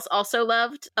who else also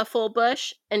loved a full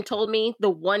bush and told me the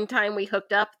one time we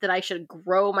hooked up that I should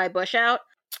grow my bush out?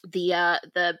 The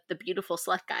beautiful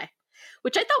slut guy.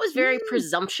 Which I thought was very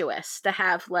presumptuous to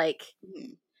have, like,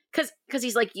 because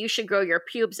he's like, you should grow your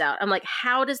pubes out. I'm like,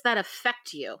 how does that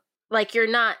affect you? Like,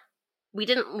 we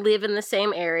didn't live in the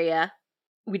same area.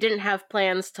 We didn't have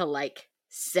plans to, like,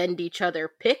 send each other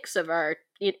pics of our,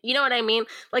 you know what I mean?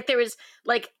 Like, there was,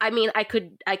 like, I mean, I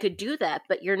could do that,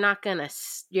 but you're not gonna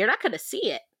see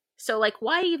it. So, like,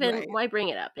 why bring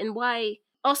it up? And why,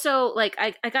 also, like,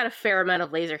 I got a fair amount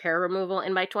of laser hair removal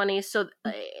in my 20s, so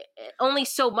only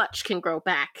so much can grow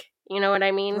back. You know what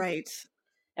I mean? Right.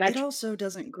 And it also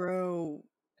doesn't grow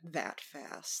that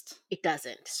fast. It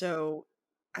doesn't. So,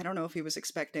 I don't know if he was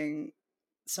expecting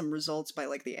some results by,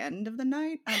 like, the end of the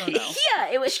night. I don't know. Yeah,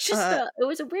 it was just it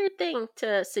was a weird thing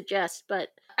to suggest, but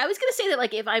I was gonna say that,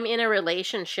 like, if I'm in a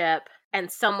relationship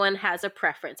and someone has a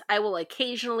preference, I will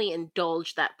occasionally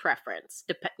indulge that preference.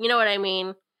 You know what I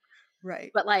mean?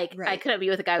 Right. But, like, I couldn't be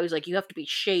with a guy who's like, you have to be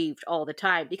shaved all the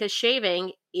time, because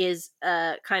shaving is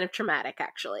kind of traumatic,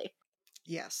 actually.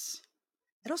 Yes.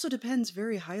 It also depends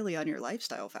very highly on your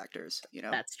lifestyle factors, you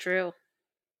know? That's true.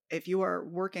 If you are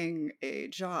working a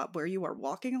job where you are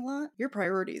walking a lot, your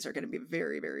priorities are going to be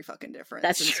very, very fucking different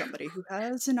than somebody who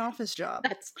has an office job.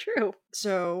 That's true.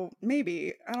 So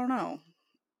maybe, I don't know,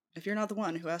 if you're not the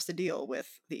one who has to deal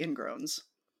with the ingrowns.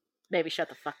 Maybe shut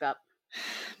the fuck up.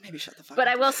 Maybe shut the fuck up. But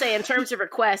I will say, in terms of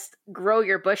requests, grow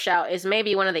your bush out is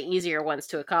maybe one of the easier ones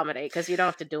to accommodate, because you don't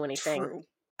have to do anything. True.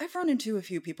 I've run into a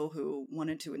few people who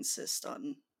wanted to insist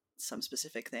on some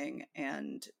specific thing,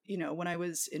 and you know, when I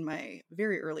was in my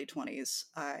very early 20s,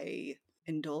 I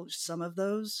indulged some of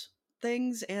those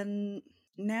things, and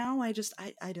now I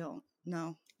don't.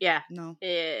 No. Yeah. No.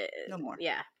 No more.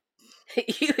 Yeah.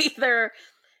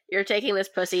 You're taking this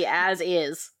pussy as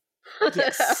is.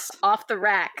 Yes. Off the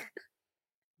rack.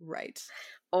 Right. This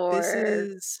Or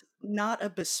is not a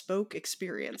bespoke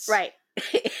experience. right.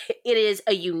 It is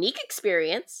a unique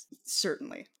experience.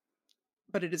 Certainly.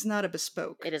 But it is not a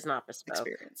bespoke It is not bespoke.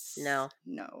 experience. No.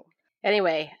 No.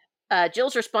 Anyway,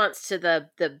 Jill's response to the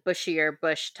bushier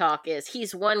bush talk is,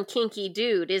 he's one kinky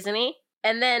dude, isn't he?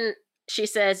 And then she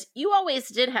says, you always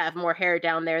did have more hair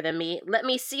down there than me. Let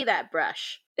me see that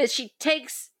brush. And she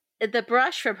takes the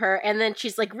brush from her, and then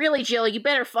she's like, really, Jill, you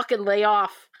better fucking lay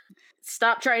off.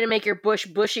 Stop trying to make your bush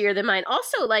bushier than mine.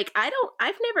 Also, like, I've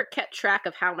never kept track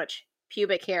of how much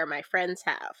pubic hair my friends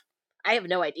have. I have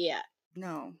no idea.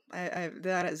 No, I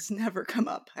that has never come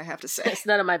up, I have to say. It's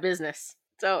none of my business.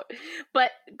 So,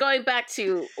 but going back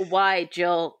to why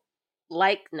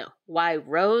why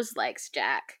Rose likes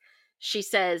Jack, she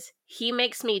says, he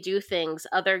makes me do things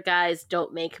other guys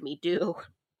don't make me do.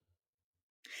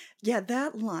 Yeah,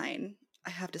 that line,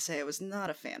 I have to say, I was not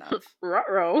a fan of.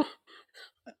 Ruh-roh.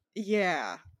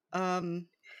 Yeah. Gotta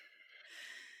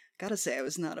say, I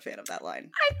was not a fan of that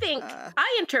line. I think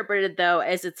I interpreted, though,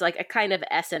 as it's like a kind of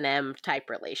S&M type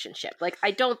relationship. Like, I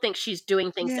don't think she's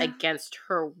doing things against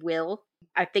her will.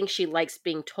 I think she likes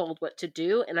being told what to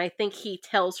do, and I think he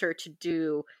tells her to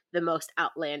do the most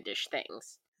outlandish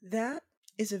things. That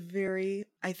is a very,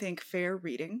 I think, fair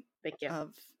reading Thank you.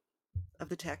 of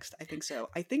the text. I think so.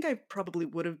 I think I probably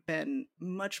would have been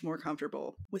much more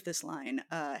comfortable with this line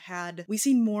had we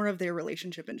seen more of their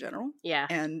relationship in general. Yeah.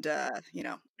 And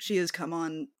she has come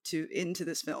on into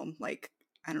this film like,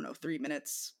 I don't know, 3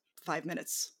 minutes, 5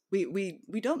 minutes. We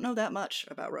don't know that much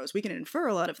about Rose. We can infer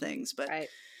a lot of things, but right.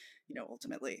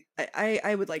 Ultimately,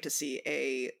 I would like to see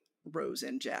a Rose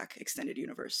and Jack extended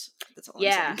universe. That's all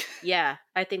I'm saying. Yeah,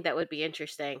 I think that would be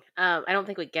interesting. I don't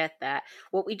think we get that.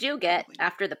 What we do get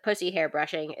after the pussy hair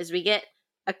brushing is we get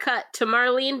a cut to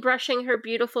Marlene brushing her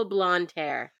beautiful blonde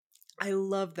hair. I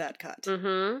love that cut.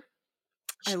 Mm-hmm.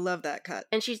 I love that cut.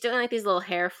 And she's doing like these little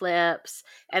hair flips,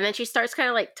 and then she starts kind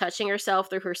of like touching herself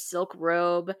through her silk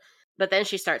robe, but then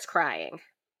she starts crying.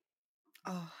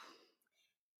 Oh.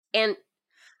 And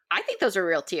I think those are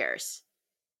real tears.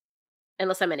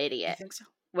 Unless I'm an idiot. I think so.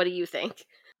 What do you think?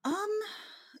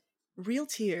 Real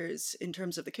tears in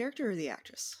terms of the character or the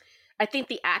actress? I think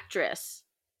the actress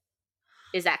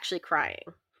is actually crying.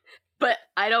 But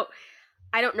I don't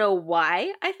know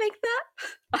why I think that.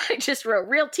 I just wrote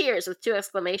real tears with 2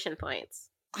 exclamation points.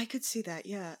 I could see that,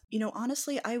 yeah.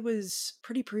 Honestly, I was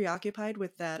pretty preoccupied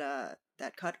with that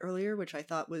cut earlier, which I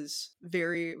thought was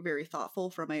very, very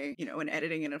thoughtful from an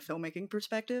editing and a filmmaking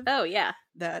perspective. Oh, yeah.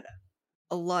 That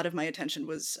a lot of my attention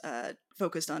was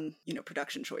focused on,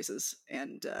 production choices.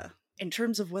 And in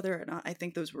terms of whether or not I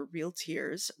think those were real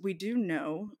tears, we do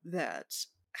know that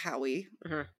Howie,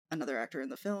 another actor in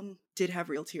the film, did have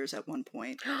real tears at one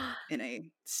point in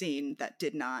a scene that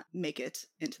did not make it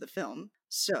into the film.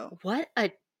 So what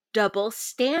a double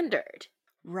standard.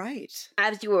 Right.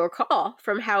 As you will recall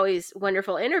from Howie's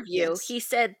wonderful interview, he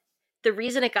said the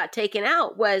reason it got taken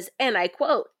out was, and I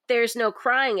quote, "There's no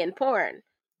crying in porn."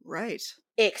 Right.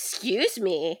 Excuse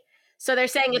me. So they're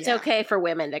saying it's okay for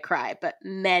women to cry, but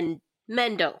men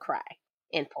don't cry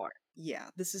in porn. Yeah,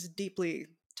 this is deeply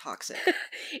toxic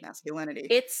masculinity.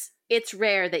 It's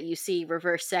rare that you see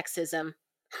reverse sexism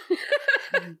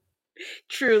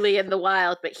truly in the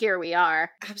wild, but here we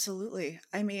are. Absolutely.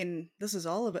 I mean, this is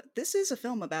a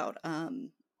film about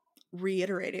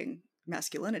reiterating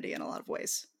masculinity in a lot of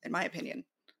ways, in my opinion.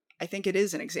 I think it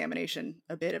is an examination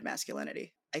a bit of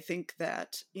masculinity. I think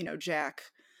that, Jack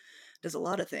does a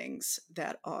lot of things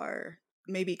that are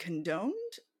maybe condoned.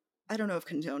 I don't know if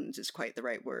condoned is quite the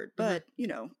right word, but,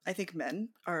 I think men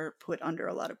are put under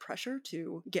a lot of pressure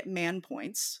to get man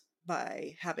points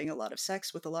by having a lot of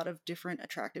sex with a lot of different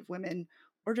attractive women,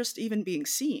 or just even being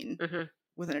seen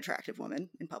with an attractive woman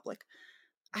in public.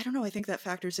 I don't know. I think that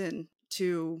factors in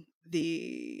to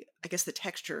the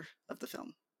texture of the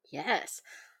film. Yes.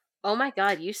 Oh my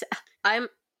God.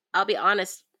 I'll be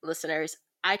honest, listeners.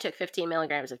 I took 15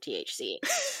 milligrams of THC.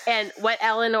 And what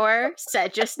Eleanor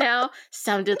said just now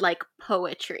sounded like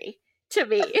poetry to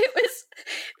me. It was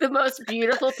the most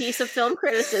beautiful piece of film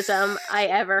criticism I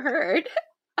ever heard.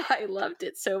 I loved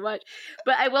it so much.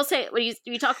 But I will say, when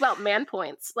you talk about man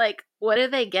points, like, what do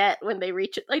they get when they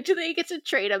reach it? Like, do they get to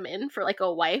trade them in for, like,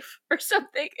 a wife or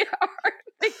something? Or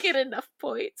they get enough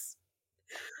points?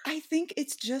 I think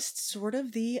it's just sort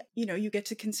of you get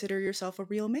to consider yourself a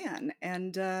real man.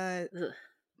 And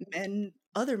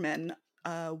other men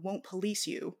won't police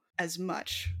you as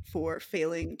much for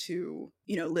failing to,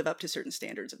 live up to certain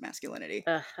standards of masculinity.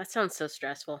 Ugh, that sounds so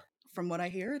stressful. From what I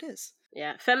hear, it is.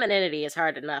 Yeah, femininity is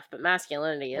hard enough, but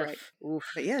masculinity, Right. oof.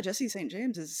 But yeah, Jessie St.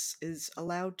 James is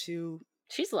allowed to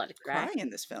She's allowed to cry cry. in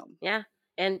this film. Yeah,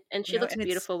 and she looks and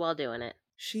beautiful while doing it.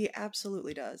 She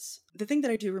absolutely does. The thing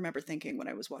that I do remember thinking when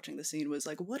I was watching the scene was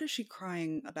like, what is she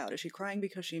crying about? Is she crying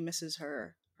because she misses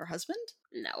her husband?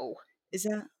 No. Is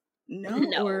that no?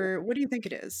 No. Or what do you think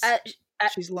it is?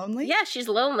 She's lonely? Yeah, she's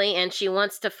lonely and she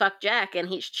wants to fuck Jack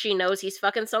and she knows he's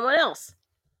fucking someone else.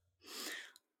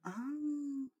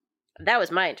 That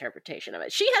was my interpretation of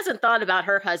it. She hasn't thought about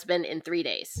her husband in 3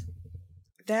 days.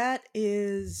 That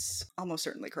is almost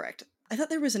certainly correct. I thought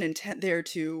there was an intent there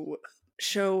to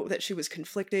show that she was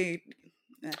conflicted.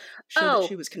 That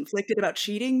she was conflicted about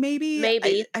cheating. Maybe.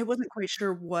 I wasn't quite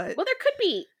sure what. Well, there could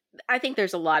be. I think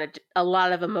there's a lot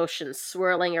of emotions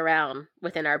swirling around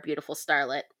within our beautiful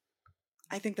starlet.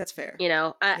 I think that's fair.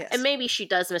 Yes. And maybe she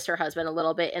does miss her husband a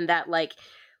little bit, in that, like,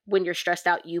 when you're stressed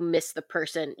out, you miss the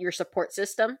person, your support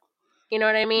system. You know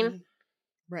what I mean? Mm-hmm.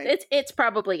 Right. It's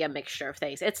probably a mixture of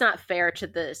things. It's not fair to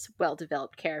this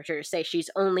well-developed character to say she's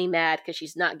only mad because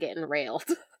she's not getting railed.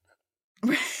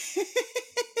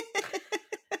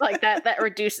 Like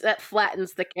that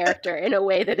flattens the character in a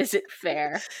way that isn't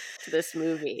fair to this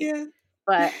movie. Yeah.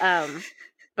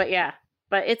 But yeah.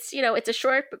 But it's, it's a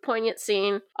short but poignant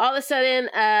scene. All of a sudden,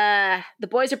 the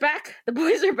boys are back. The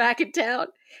boys are back in town.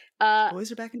 The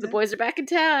boys are back in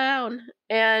town.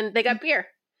 And they got beer.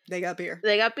 They got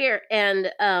beer.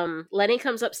 And Lenny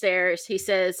comes upstairs. He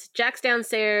says, Jack's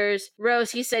downstairs.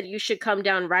 Rose, he said you should come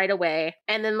down right away.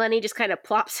 And then Lenny just kind of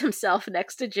plops himself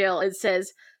next to Jill and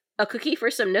says, a cookie for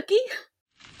some nookie?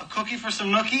 A cookie for some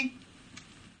nookie?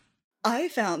 I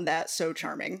found that so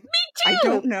charming. Me too! I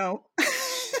don't know.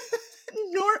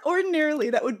 Nor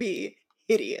ordinarily that would be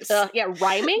hideous. Yeah,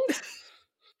 rhyming?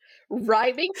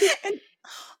 Rhyming? And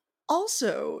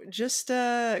also, just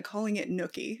calling it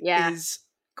nookie is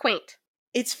quaint.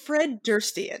 It's Fred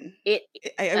Durstian. I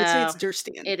would say it's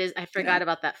Durstian. It is. I forgot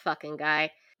about that fucking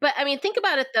guy. But I mean, think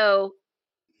about it though.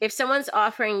 If someone's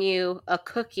offering you a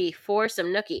cookie for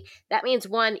some nookie, that means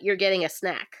 1, you're getting a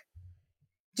snack.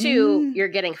 2, you're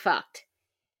getting fucked.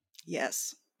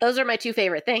 Yes. Those are my 2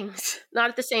 favorite things.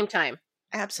 Not at the same time.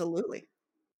 Absolutely.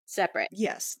 Separate.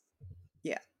 Yes.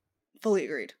 Yeah. Fully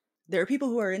agreed. There are people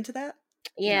who are into that.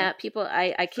 Yeah, people.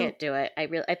 I can't do it.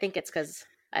 I think it's because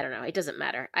I don't know. It doesn't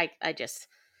matter. I just,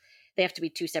 they have to be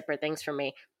 2 separate things for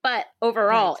me. But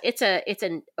overall, it's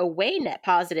a way net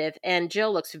positive, and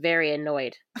Jill looks very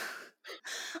annoyed.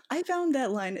 I found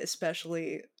that line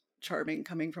especially charming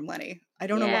coming from Lenny. I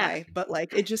don't know why, but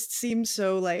like it just seems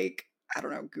so like, I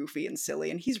don't know, goofy and silly,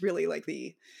 and he's really like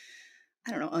the,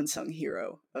 I don't know, unsung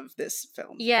hero of this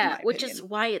film. Yeah, which is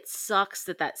why it sucks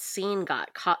that scene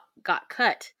got cut.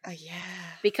 Yeah.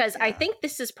 Because I think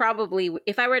this is probably,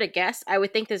 if I were to guess, I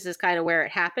would think this is kind of where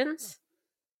it happens.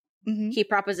 Mm-hmm. He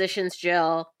propositions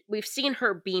Jill. We've seen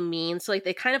her be mean, so like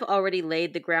they kind of already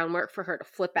laid the groundwork for her to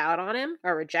flip out on him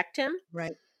or reject him.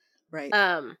 Right.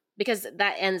 Because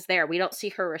that ends there. We don't see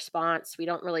her response. We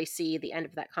don't really see the end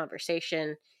of that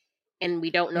conversation, and we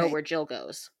don't know where Jill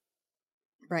goes.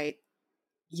 Right.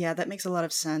 Yeah, that makes a lot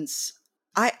of sense.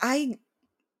 I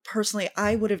personally,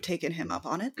 I would have taken him up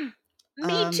on it.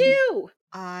 Me too.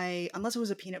 Unless it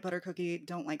was a peanut butter cookie,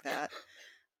 don't like that.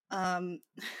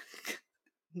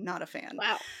 Not a fan.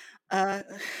 Wow.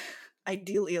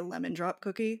 Ideally a lemon drop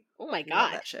cookie. Oh my god.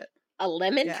 Love that shit. A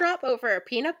lemon drop over a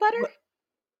peanut butter?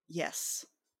 Yes.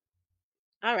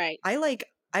 All right. I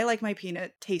like my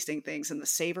peanut tasting things in the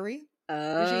savory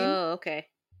regime. Oh, okay.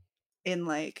 In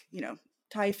like,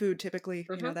 Thai food typically,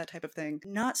 that type of thing.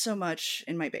 Not so much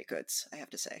in my baked goods, I have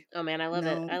to say. Oh man, I love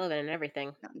it. I love it in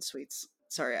everything. Not in sweets.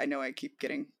 Sorry, I know I keep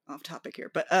getting off topic here,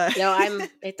 but no,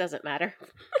 it doesn't matter.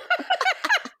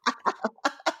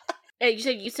 Hey,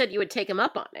 you said you would take him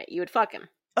up on it. You would fuck him.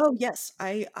 Oh yes,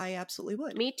 I absolutely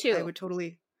would. Me too. I would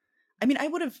totally. I mean, I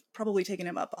would have probably taken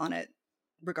him up on it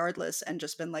regardless, and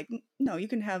just been like, no, you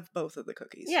can have both of the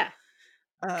cookies. Yeah,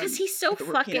 because he's so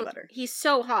fucking. He's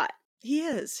so hot. He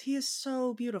is. He is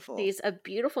so beautiful. He's a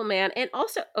beautiful man, and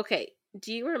also, okay.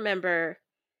 Do you remember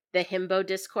the himbo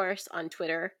discourse on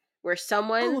Twitter where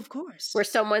someone? Oh, of course. Where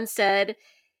someone said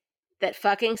that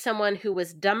fucking someone who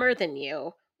was dumber than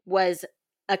you was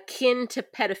akin to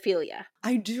pedophilia.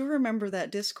 I do remember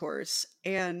that discourse,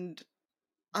 and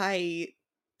I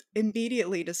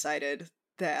immediately decided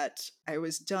that I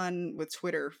was done with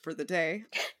Twitter for the day.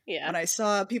 Yeah. When I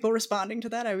saw people responding to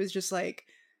that, I was just like,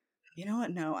 you know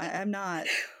what? No, I'm not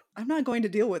going to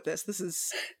deal with this. This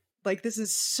is Like, this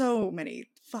is so many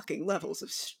fucking levels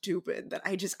of stupid that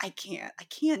I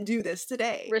can't do this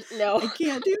today. No. I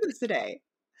can't do this today.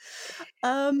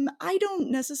 I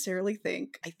don't necessarily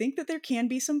I think that there can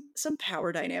be some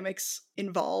power dynamics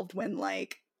involved when,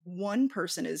 like, one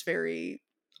person is very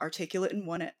articulate and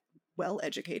one well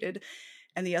educated,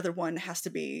 and the other one has to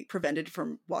be prevented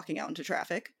from walking out into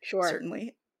traffic. Sure.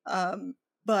 Certainly.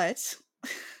 But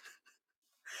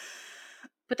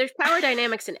there's power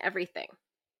dynamics in everything.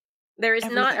 There is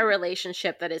not a Everything.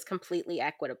 relationship that is completely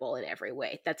equitable in every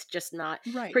way. That's just not,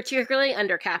 Right. particularly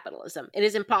under capitalism. It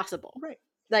is impossible. Right.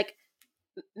 Like,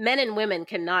 men and women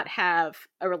cannot have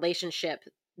a relationship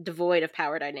devoid of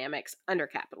power dynamics under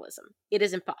capitalism. It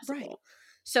is impossible. Right.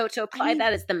 So to apply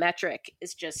that as the metric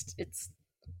is just, it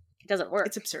doesn't work.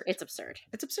 It's absurd. It's absurd.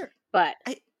 It's absurd. But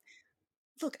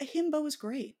look, a himbo is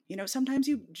great. You know, sometimes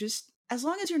you just, as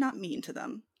long as you're not mean to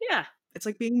them. Yeah. It's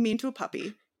like being mean to a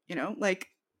puppy, you know, like,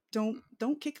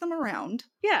 don't kick them around.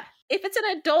 Yeah. If it's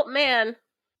an adult man,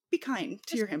 be kind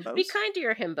to your himbos. Be kind to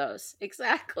your himbos.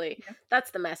 Exactly. Yeah.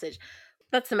 That's the message.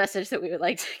 That's the message that we would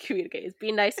like to communicate, is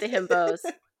be nice to himbos.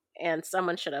 And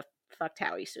someone should have fucked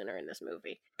Howie sooner in this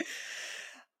movie.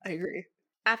 I agree.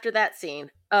 After that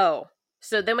scene,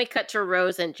 so then we cut to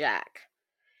Rose and Jack.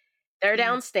 They're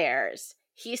downstairs.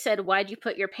 He said, "Why'd you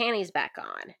put your panties back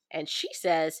on?" And she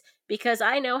says, "Because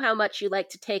I know how much you like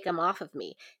to take them off of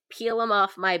me. Peel them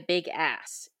off my big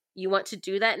ass. You want to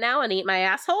do that now and eat my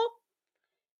asshole?"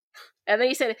 And then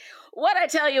he said, "What I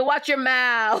tell you, watch your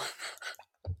mouth."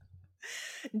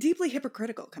 Deeply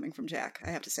hypocritical coming from Jack,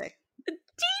 I have to say.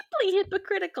 Deeply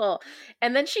hypocritical.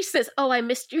 And then she says, "Oh, I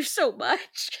missed you so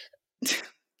much."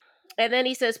 And then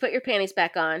he says, "Put your panties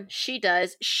back on." She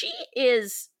does. She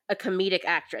is a comedic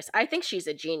actress. I think she's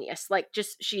a genius. Like,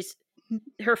 just,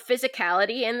 her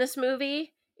physicality in this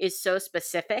movie is so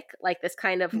specific. Like, this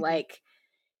kind of like,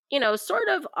 you know, sort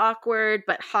of awkward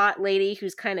but hot lady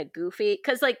who's kind of goofy.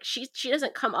 Because, like, she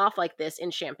doesn't come off like this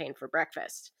in Champagne for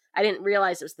Breakfast. I didn't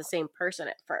realize it was the same person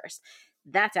at first.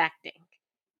 That's acting.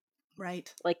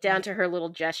 Right. Like, down to her little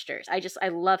gestures. I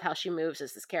love how she moves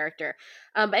as this character.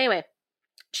 But anyway,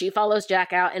 she follows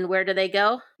Jack out, and where do they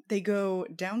go? They go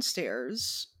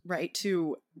downstairs, right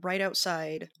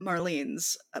outside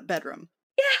Marlene's bedroom.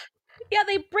 Yeah,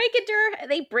 they break into her.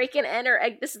 They break and enter.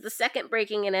 This is the second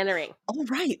breaking and entering. Oh,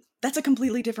 right. That's a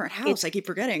completely different house. I keep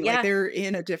forgetting. Yeah. Like, they're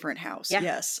in a different house. Yeah.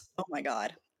 Yes. Oh my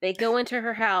God. They go into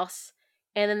her house,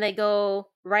 and then they go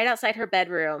right outside her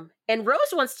bedroom. And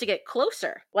Rose wants to get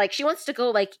closer. Like, she wants to go,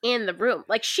 like, in the room.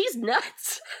 Like, she's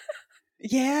nuts.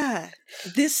 Yeah.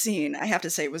 This scene, I have to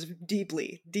say, was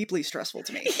deeply, deeply stressful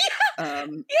to me. Yeah.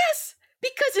 Yes.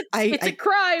 Because it's a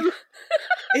crime.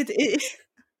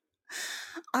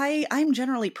 I'm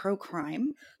generally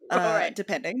pro-crime, right.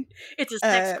 depending. It's a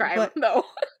sex crime, though.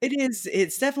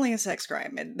 It's definitely a sex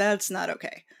crime, and that's not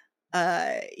okay.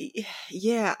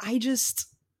 Yeah, I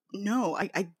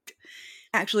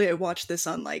watched this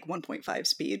on like 1.5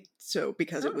 speed, so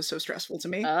because it was so stressful to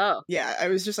me. Oh. Yeah, I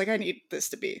was just like, I need this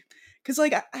to be, because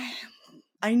like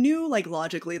I knew like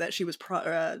logically that she was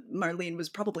Marlene was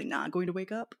probably not going to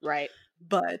wake up, right?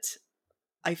 But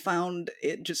I found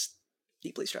it just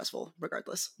deeply stressful,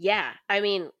 regardless. Yeah, I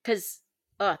mean, because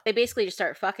they basically just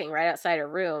start fucking right outside her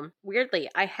room.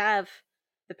 Weirdly, I have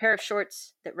the pair of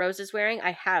shorts that Rose is wearing.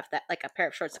 I have that, like, a pair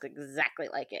of shorts exactly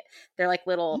like it. They're like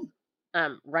little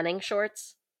running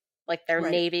shorts, like they're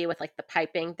navy with like the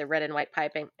piping, the red and white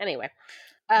piping. Anyway,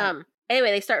 anyway,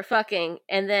 they start fucking,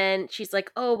 and then she's like,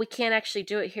 "Oh, we can't actually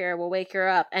do it here. We'll wake her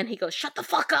up." And he goes, "Shut the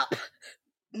fuck up."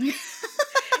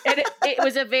 And it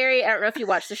was a very, I don't know if you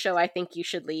watched the show, I Think You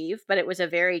Should Leave, but it was a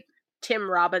very Tim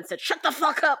Robbins said, "Shut the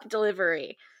fuck up"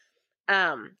 delivery.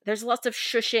 There's lots of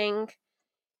shushing.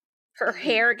 Her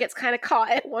hair gets kind of caught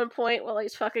at one point while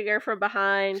he's fucking her from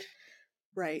behind.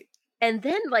 Right. And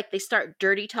then, like, they start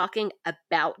dirty talking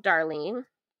about Darlene.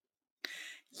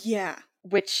 Yeah.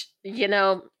 Which, you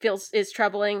know, is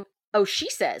troubling. Oh, she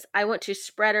says, "I want to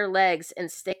spread her legs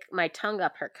and stick my tongue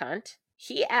up her cunt."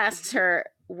 He asks her,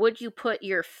 "Would you put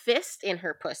your fist in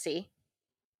her pussy?"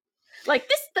 Like,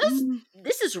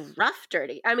 this is rough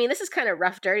dirty. I mean, this is kind of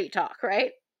rough dirty talk,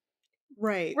 right?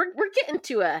 Right. We're getting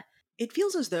to a... It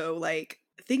feels as though, like,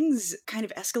 things kind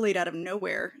of escalate out of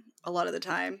nowhere a lot of the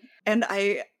time. And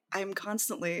I'm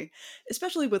constantly,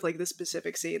 especially with, like, this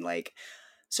specific scene, like,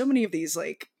 so many of these,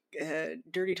 like,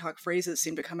 dirty talk phrases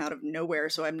seem to come out of nowhere,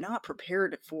 so I'm not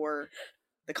prepared for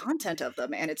the content of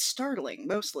them, and it's startling,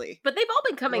 mostly. But they've all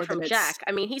been coming from Jack.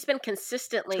 I mean, he's been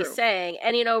consistently saying,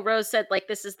 and, you know, Rose said, like,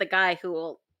 this is the guy who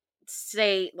will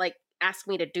say, like, ask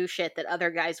me to do shit that other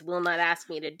guys will not ask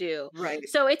me to do. Right.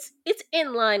 So it's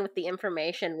in line with the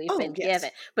information we've been yes.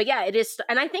 given. But yeah, it is,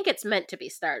 and I think it's meant to be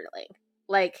startling.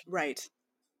 Like Right.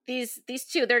 these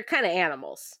two, they're kind of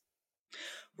animals.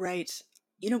 Right.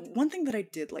 You know, one thing that I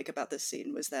did like about this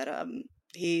scene was that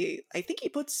I think he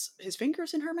puts his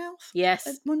fingers in her mouth at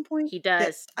Yes, one point. he That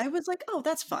does. I was like, oh,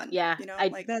 that's fun. Yeah, You know, I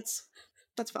like that's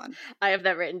fun. I have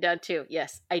that written down too.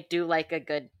 Yes, I do like a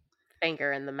good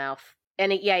finger in the mouth.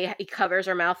 And he covers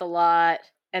her mouth a lot.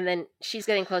 And then she's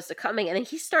getting close to coming. And then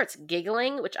he starts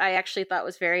giggling, which I actually thought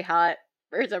was very hot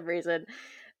for some reason.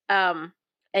 And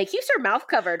he keeps her mouth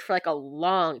covered for like a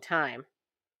long time.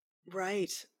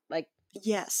 Right. Like,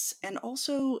 yes. And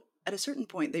also at a certain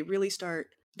point they really start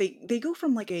they go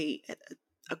from like a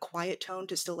quiet tone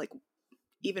to still like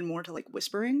even more to like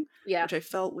whispering, yeah. which I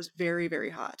felt was very, very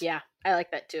hot. Yeah, I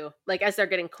like that too. Like as they're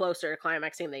getting closer to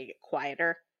climaxing, they get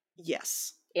quieter.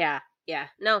 Yes. Yeah.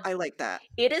 No, I like that.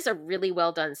 it is a really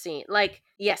well done scene. Like,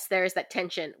 yes, there's that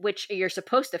tension, which you're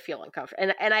supposed to feel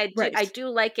uncomfortable. And I do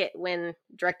like it when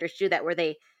directors do that, where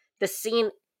the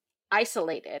scene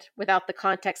isolated without the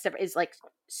context of is like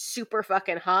super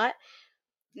fucking hot,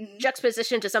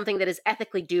 juxtaposition to something that is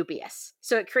ethically dubious.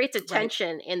 So it creates a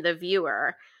tension in the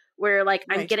viewer where like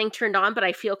I'm getting turned on, but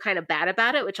I feel kind of bad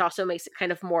about it, which also makes it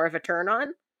kind of more of a turn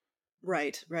on.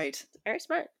 Right. Very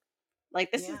smart. Like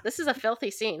this is a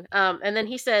filthy scene. And then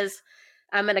he says,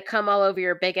 "I'm gonna come all over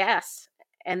your big ass,"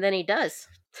 and then he does.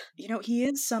 You know, he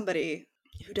is somebody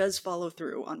who does follow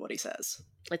through on what he says.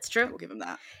 It's true. I will give him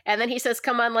that. And then he says,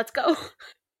 "Come on, let's go."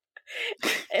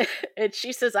 And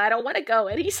she says, "I don't want to go,"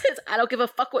 and he says, "I don't give a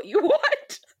fuck what you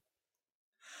want."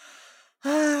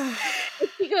 And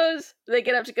she goes, they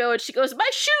get up to go, and she goes, "My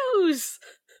shoes."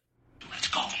 Let's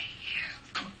go.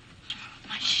 Come on.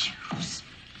 My shoes.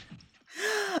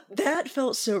 That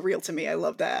felt so real to me. I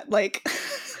love that. Like,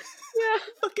 yeah,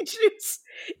 fucking shoes.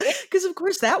 Because of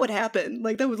course that would happen.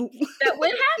 Like that would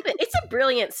happen. It's a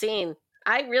brilliant scene.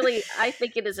 I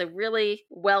think it is a really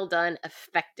well done,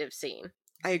 effective scene.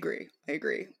 I agree.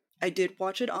 I did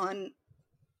watch it on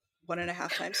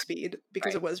 1.5 times speed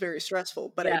because it was very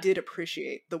stressful, but I did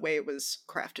appreciate the way it was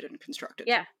crafted and constructed.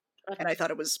 Yeah. And I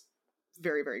thought it was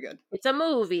very, very good. It's a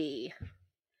movie.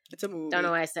 Don't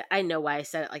know why I know why I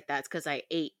said it like that. It's because I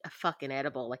ate a fucking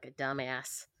edible like a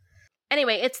dumbass.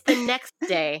 Anyway, it's the next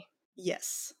day.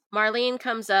 Yes. Marlene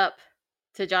comes up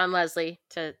to John Leslie,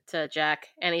 to Jack,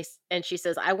 and she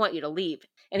says, "I want you to leave."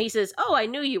 And he says, "Oh, I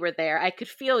knew you were there. I could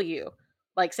feel you."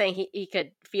 Like saying he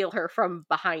could feel her from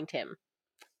behind him.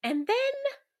 And then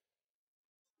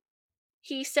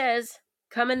he says,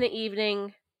 "Come in the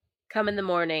evening, come in the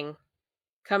morning,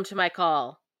 come to my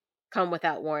call, come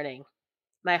without warning.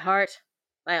 My heart,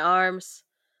 my arms,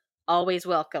 always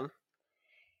welcome."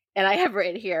 And I have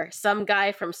written here, some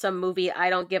guy from some movie, I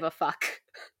don't give a fuck.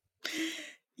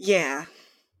 Yeah.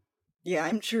 Yeah,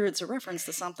 I'm sure it's a reference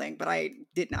to something, but I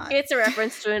did not. It's a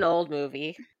reference to an old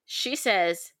movie. She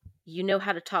says, "You know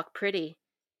how to talk pretty.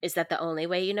 Is that the only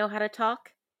way you know how to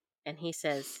talk?" And he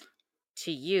says,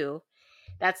 "To you,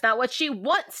 that's not what she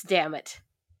wants, damn it."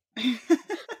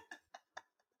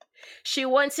 She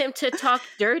wants him to talk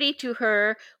dirty to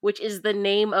her, which is the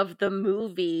name of the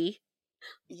movie.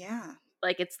 Yeah.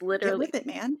 Like it's literally Get with it,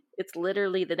 man. It's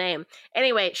literally the name.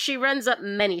 Anyway, she runs up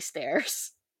many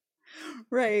stairs.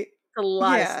 Right. It's a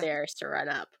lot of stairs to run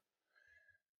up.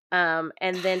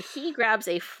 And then he grabs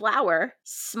a flower,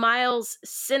 smiles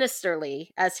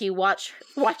sinisterly as he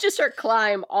watches her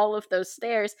climb all of those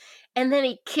stairs, and then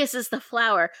he kisses the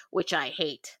flower, which I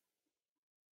hate.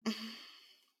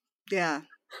 Yeah.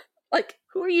 Like,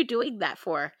 who are you doing that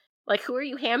for? Like, who are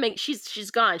you hamming?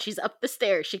 She's gone. She's up the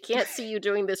stairs. She can't see you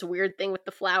doing this weird thing with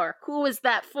the flower. Who is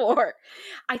that for?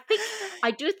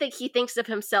 I do think he thinks of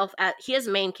himself he has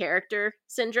main character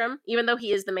syndrome. Even though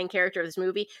he is the main character of this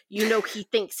movie, he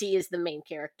thinks he is the main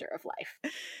character of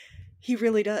life. He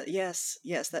really does.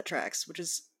 Yes, that tracks,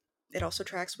 it also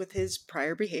tracks with his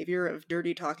prior behavior of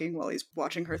dirty talking while he's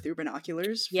watching her through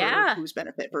binoculars for whose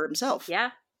benefit for himself.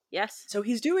 Yeah. Yes. So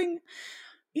he's doing,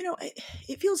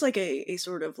 it feels like a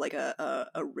sort of like a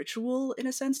ritual in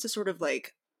a sense to sort of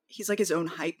like, he's like his own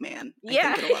hype man. I think in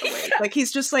a lot of ways. Like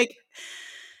he's just like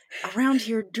around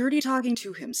here dirty talking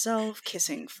to himself,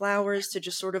 kissing flowers to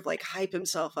just sort of like hype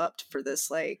himself up for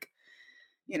this like,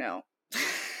 Yeah,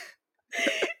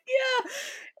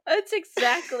 that's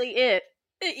exactly it.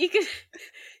 You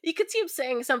could see him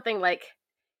saying something like,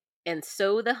 "And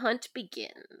so the hunt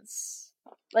begins."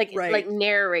 Like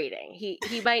narrating. He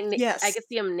might. Yes. I could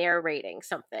see him narrating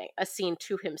a scene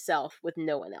to himself with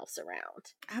no one else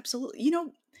around. Absolutely.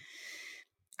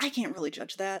 I can't really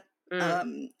judge that.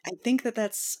 I think that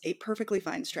that's a perfectly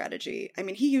fine strategy. I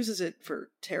mean, he uses it for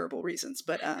terrible reasons,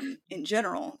 but in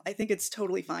general, I think it's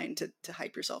totally fine to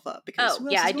hype yourself up, because Oh, who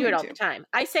else yeah, is I do it going all to? the time.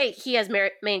 I say he has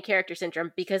main character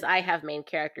syndrome because I have main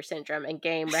character syndrome, and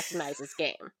game recognizes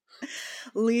game.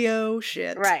 Leo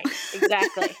shit. Right,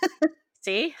 exactly.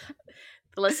 See?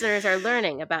 The listeners are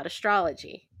learning about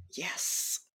astrology.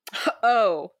 Yes.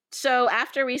 Oh, so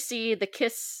after we see the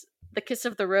kiss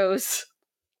of the rose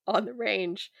on the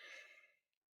range,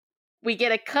 we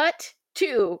get a cut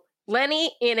to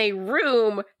Lenny in a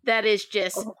room that is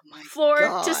just Oh my floor to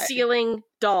God. ceiling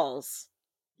dolls.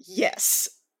 Yes.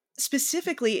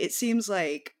 Specifically, it seems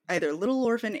like either Little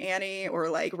Orphan Annie or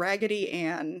like Raggedy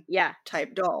Ann Yeah.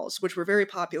 type dolls, which were very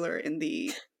popular in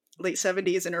the late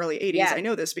 70s and early 80s. Yeah. I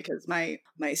know this because my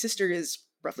sister is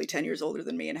roughly 10 years older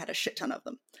than me and had a shit ton of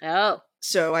them. Oh.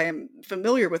 So I am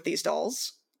familiar with these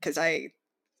dolls because they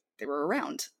were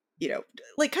around, you know,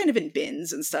 like kind of in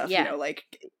bins and stuff, Yeah. you know, like,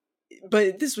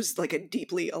 but this was like a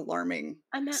deeply alarming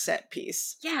set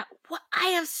piece. Yeah. What? I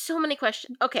have so many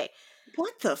questions. Okay.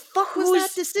 What the fuck was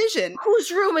that decision? Whose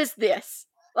room is this?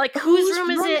 Like, whose room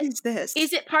is it? Is this?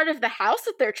 Is it part of the house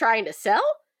that they're trying to sell?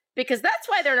 Because that's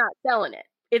why they're not selling it.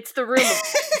 It's the room of...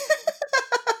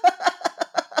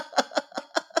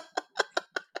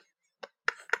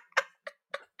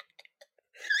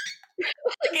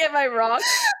 Am I wrong?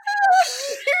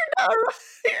 You're not wrong.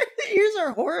 Here's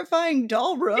our horrifying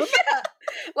doll room. Yeah.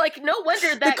 Like, no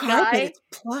wonder that the carpet guy... is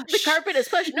plush. The carpet is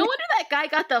plush. No wonder that guy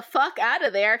got the fuck out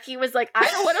of there. He was like, I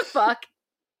don't want to fuck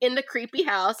in the creepy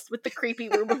house with the creepy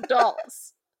room of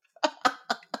dolls.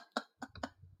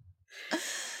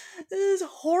 This is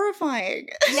horrifying.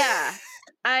 Yeah.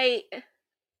 I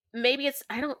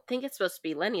don't think it's supposed to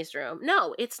be Lenny's room.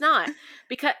 No, it's not.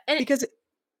 Because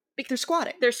they're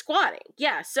squatting. They're squatting.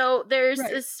 Yeah. So there's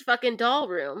this fucking doll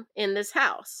room in this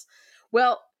house.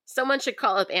 Well, someone should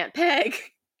call up Aunt Peg.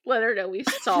 Let her know we've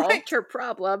solved her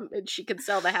problem and she can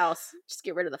sell the house. Just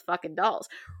get rid of the fucking dolls.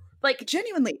 Like,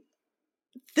 genuinely,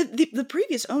 the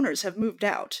previous owners have moved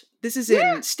out. This is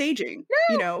in staging.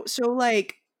 No. You know,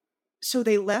 so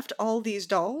they left all these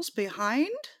dolls behind?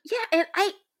 Yeah, and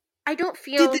I don't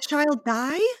feel... Did the child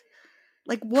die?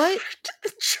 Like, what?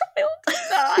 Did the child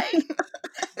die?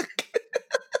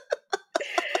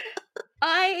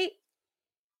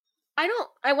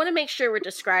 I want to make sure we're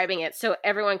describing it so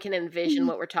everyone can envision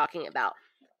what we're talking about.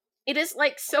 It is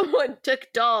like someone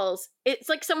took dolls. It's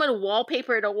like someone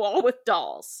wallpapered a wall with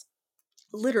dolls.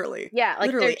 Literally. Yeah, like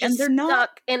literally. They're just and they're stuck, not...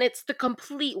 and it's the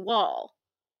complete wall.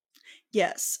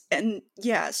 Yes. And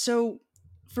yeah, so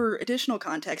for additional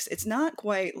context, it's not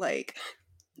quite like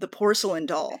the porcelain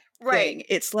doll thing.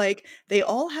 It's like they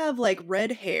all have like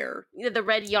red hair. Yeah, the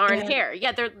red yarn hair.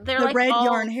 Yeah, they're the like red all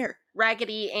yarn hair.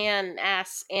 Raggedy Ann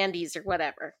ass Andes or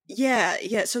whatever.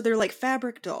 Yeah. So they're like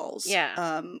fabric dolls.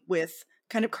 Yeah. With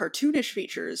kind of cartoonish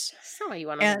features. That's not what you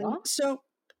want on the wall. So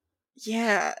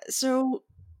yeah, so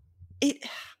it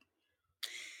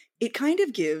kind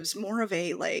of gives more of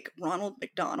a like Ronald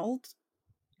McDonald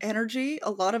energy.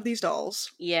 A lot of these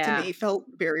dolls to me felt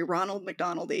very Ronald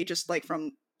McDonald-y, just like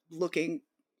from looking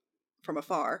from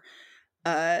afar,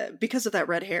 because of that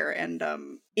red hair. And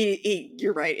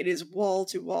you're right, it is wall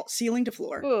to wall, ceiling to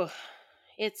floor. Ooh,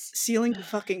 it's ceiling to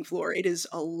fucking floor. It is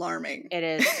alarming. It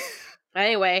is.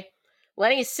 Anyway,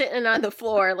 Lenny's sitting on the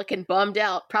floor looking bummed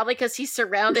out, probably because he's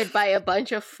surrounded by a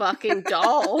bunch of fucking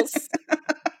dolls.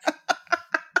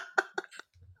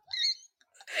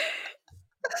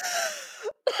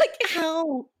 Like,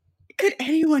 how could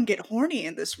anyone get horny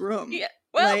in this room? Yeah,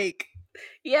 well, like,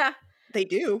 yeah, they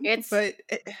do. But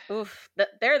oof,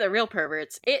 they're the real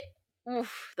perverts.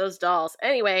 Those dolls.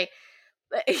 Anyway,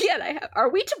 yeah. Are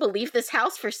we to believe this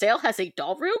house for sale has a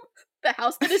doll room? The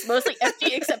house that is mostly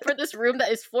empty except for this room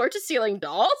that is floor to ceiling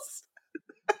dolls?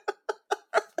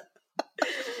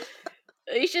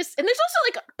 It's just, and there's also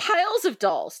like piles of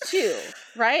dolls too,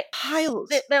 right? Piles.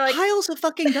 They're like piles of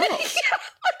fucking dolls. Yeah,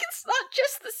 like it's not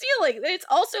just the ceiling; it's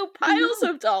also piles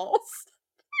of dolls.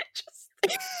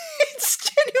 It's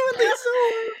genuinely so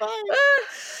horrifying.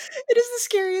 It is the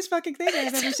scariest fucking thing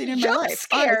I've ever seen in my life.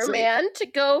 Scare, honestly. Man, to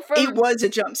go from it was a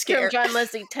jump scare. From John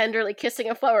Leslie tenderly kissing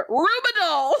a flower, room of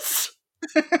dolls.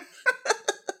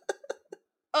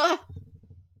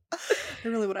 I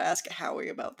really want to ask Howie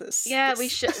about this. Yeah, we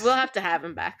should. We'll have to have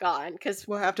him back on because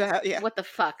we'll have to have. Yeah. What the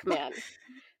fuck, man?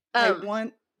 I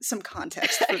want some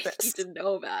context for this. You didn't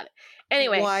know about it.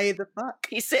 Anyway, why the fuck?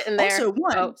 He's sitting there.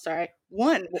 Also, sorry.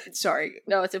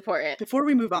 No, it's important. Before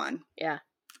we move on, yeah.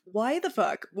 Why the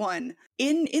fuck? One,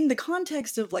 in the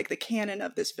context of like the canon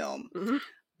of this film,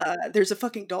 there's a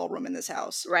fucking doll room in this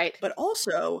house, right? But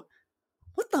also,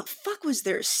 what the fuck was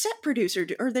their set producer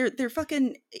or their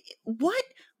fucking, what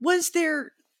was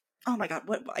their, oh my god,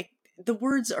 the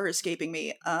words are escaping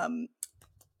me.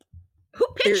 Who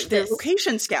pitched Their this?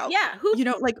 location scout. Yeah, who? You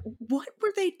know, like, what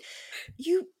were they?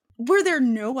 Were there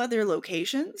no other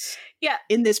locations? Yeah.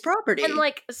 In this property? And,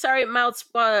 like, sorry, mild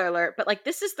spoiler alert, but, like,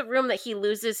 this is the room that he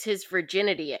loses his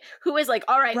virginity in. Who is like,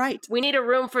 all right, we need a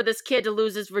room for this kid to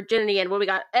lose his virginity in. What we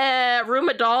got? Room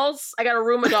of dolls? I got a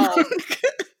room of dolls.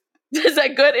 Is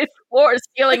that good? It's floor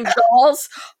ceiling dolls.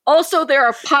 Also, there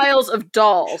are piles of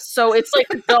dolls. So it's like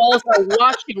the dolls are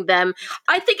watching them.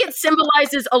 I think it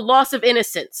symbolizes a loss of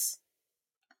innocence.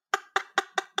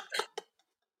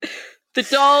 The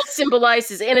doll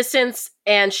symbolizes innocence,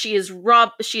 and she is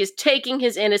taking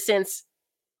his innocence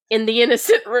in the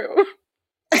innocent room.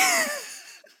 This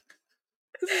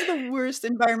is the worst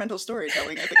environmental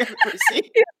storytelling I think I've ever seen.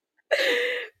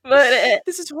 But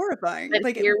this is horrifying. But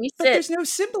like, here we but sit. There's no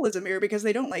symbolism here because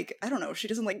they don't, like, I don't know, she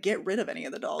doesn't, like, get rid of any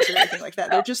of the dolls or anything like that.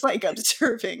 They're just, like,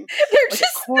 observing They're like just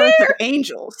a chorus there. of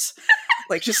angels.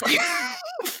 Like, just, like,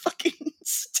 fucking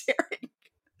staring.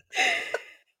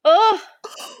 Oh,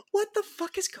 what the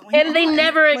fuck is going on? And they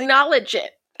never acknowledge it.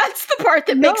 That's the part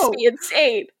that makes me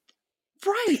insane.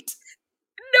 Right.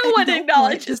 No one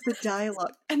acknowledges just the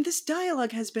dialogue. And this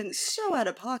dialogue has been so out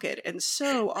of pocket and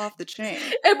so off the chain.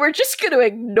 And we're just going to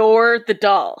ignore the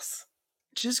dolls.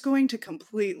 Just going to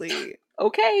completely...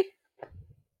 Okay.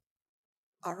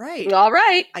 All right. All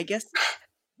right. I guess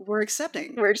we're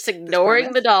accepting. We're just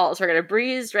ignoring the dolls. We're going to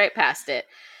breeze right past it.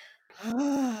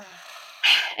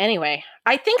 Anyway,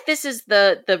 I think this is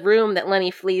the room that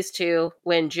Lenny flees to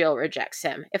when Jill rejects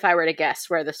him. If I were to guess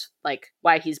where this, like,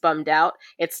 why he's bummed out,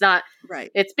 it's not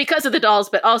right. It's because of the dolls,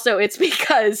 but also it's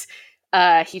because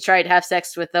he tried to have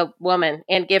sex with a woman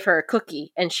and give her a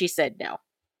cookie, and she said no.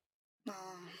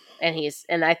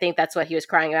 And I think that's what he was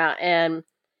crying about. And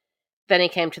then he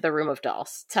came to the room of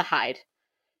dolls to hide.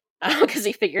 Because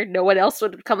he figured no one else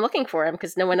would come looking for him,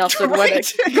 because no one else would want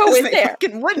to go in there.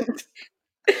 Wouldn't.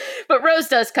 But Rose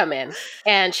does come in,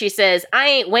 and she says, I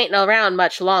ain't waiting around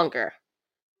much longer.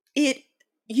 You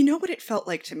know what it felt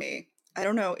like to me? I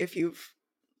don't know if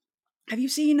have you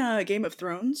seen Game of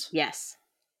Thrones? Yes.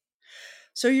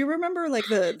 So you remember, like,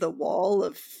 the wall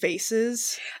of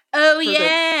faces? Oh,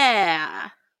 yeah!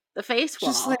 The face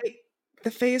wall. Just, like,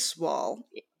 the face wall.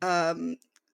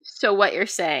 So what you're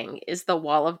saying is the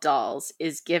wall of dolls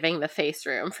is giving the face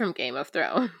room from Game of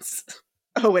Thrones.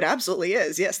 Oh, it absolutely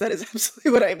is. Yes, that is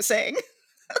absolutely what I'm saying.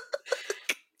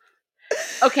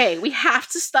 Okay, we have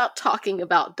to stop talking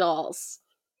about dolls.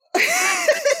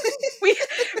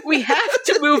 we have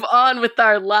to move on with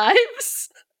our lives.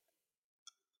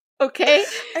 Okay?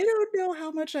 I don't know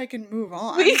how much I can move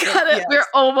on. We're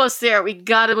almost there. We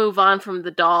gotta move on from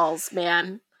the dolls,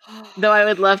 man. Though I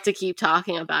would love to keep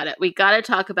talking about it. We gotta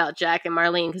talk about Jack and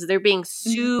Marlene, because they're being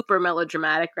super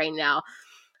melodramatic right now.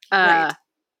 Right.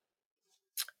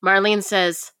 Marlene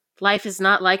says, life is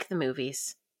not like the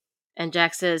movies. And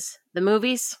Jack says, the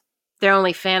movies? They're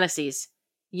only fantasies.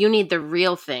 You need the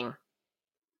real thing.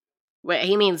 Well,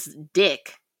 he means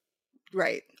dick.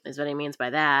 Right. Is what he means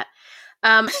by that.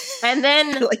 And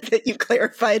then... I like that you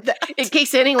clarified that. In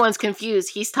case anyone's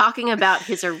confused, he's talking about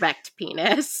his erect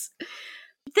penis.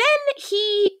 Then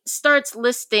he starts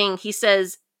listing, he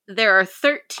says, there are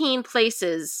 13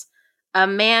 places a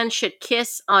man should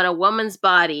kiss on a woman's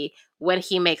body when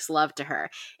he makes love to her.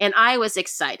 And I was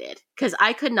excited, because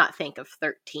I could not think of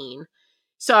 13.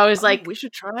 So I was like... We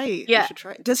should try. Yeah. We should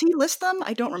try. Does he list them?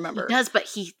 I don't remember. He does, but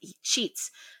he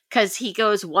cheats. Because he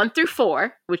goes 1 through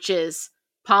 4, which is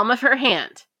palm of her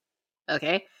hand.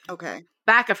 Okay? Okay.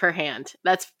 Back of her hand.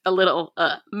 That's a little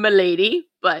milady,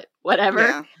 but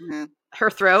whatever. Yeah. Her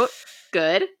throat,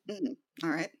 good. All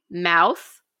right.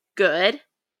 Mouth, good.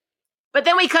 But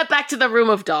then we cut back to the room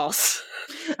of dolls.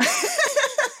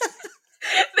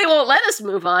 They won't let us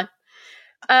move on.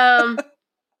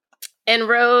 And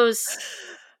Rose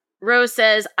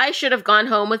says, I should have gone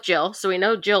home with Jill. So we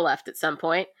know Jill left at some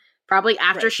point. Probably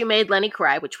after she made Lenny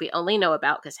cry, which we only know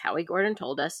about because Howie Gordon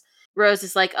told us. Rose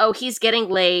is like, oh, he's getting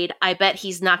laid. I bet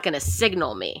he's not going to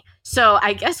signal me. So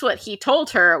I guess what he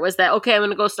told her was that, okay, I'm going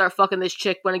to go start fucking this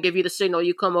chick. When I give you the signal,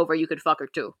 you come over, you could fuck her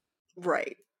too.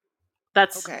 Right.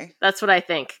 That's what I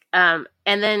think. And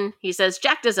then he says,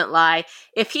 Jack doesn't lie.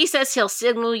 If he says he'll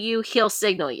signal you, he'll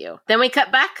signal you. Then we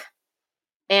cut back,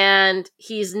 and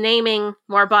he's naming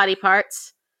more body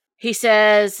parts. He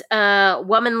says,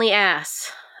 womanly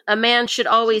ass. A man should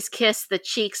always kiss the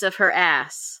cheeks of her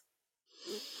ass.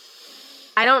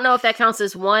 I don't know if that counts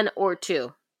as 1 or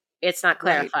 2. It's not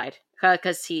clarified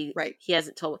because he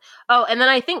hasn't told. Oh, and then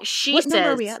I think she what says. What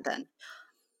number are we at then?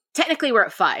 Technically, we're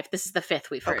at 5. This is the 5th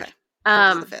we've heard. Okay.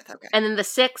 This is the 5th, okay. And then the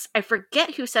 6th, I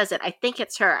forget who says it. I think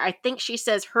it's her. I think she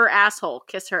says her asshole,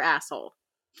 kiss her asshole.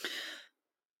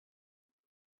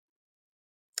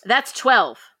 That's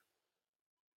 12,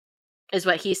 is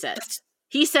what he says.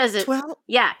 He says it. 12?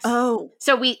 Yes. Oh.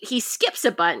 So he skips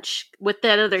a bunch with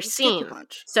that other scene.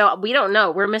 So we don't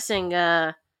know. We're missing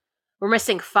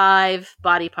 5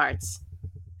 body parts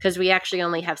because we actually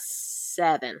only have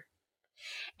 7.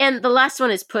 And the last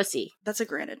one is pussy. That's a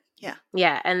granted. Yeah.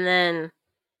 Yeah, and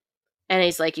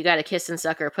he's like, you gotta kiss and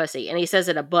suck her pussy. And he says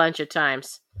it a bunch of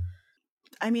times.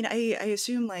 I mean, I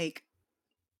assume, like,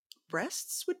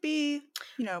 breasts would be,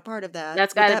 part of that.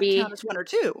 That's gotta be... count as 1 or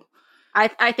 2?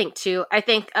 I think 2. I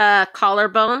think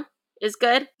collarbone is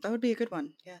good. That would be a good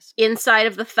one, yes. Inside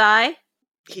of the thigh.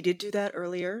 He did do that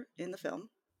earlier in the film.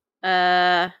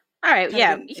 All right,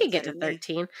 yeah, you can get to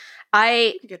 13.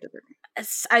 I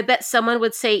bet someone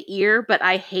would say ear, but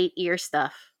I hate ear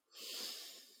stuff.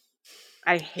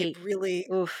 I hate... It really...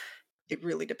 Oof. It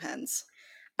really depends.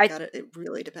 It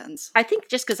really depends. I think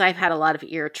just because I've had a lot of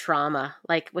ear trauma,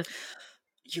 like with...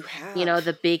 You have.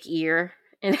 The big ear.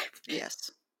 And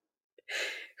yes.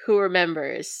 Who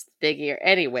remembers big ear?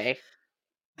 Anyway.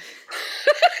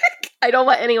 I don't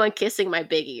want anyone kissing my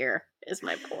big ear, is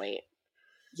my point.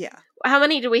 Yeah. How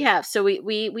many do we have? So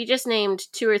we just named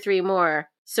 2 or 3 more.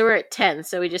 So we're at 10,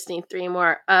 so we just need 3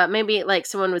 more. Maybe like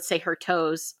someone would say her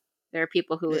toes. There are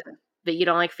people who... Yeah. But you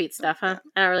don't like feet stuff, huh?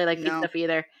 I don't really like feet stuff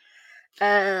either.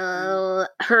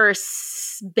 Her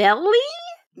belly?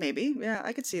 Maybe. Yeah,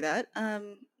 I could see that.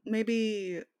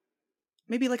 Maybe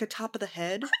like a top of the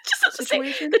head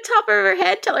situation. The top of her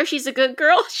head. Tell her she's a good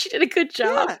girl. She did a good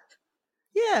job.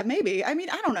 Yeah, maybe. I mean,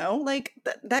 I don't know. Like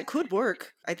that could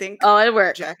work. I think. Oh, it'd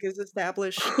work. Jack is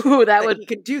established. Ooh, he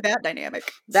could do that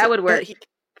dynamic. That would work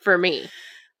for me.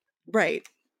 Right.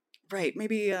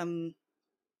 Maybe.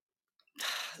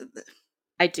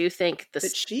 I do think the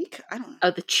cheek. I don't know.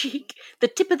 Oh, the cheek, the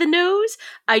tip of the nose.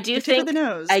 Tip of the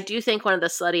nose. I do think one of the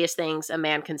sluttiest things a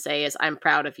man can say is "I'm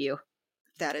proud of you."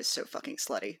 That is so fucking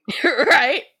slutty,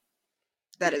 right?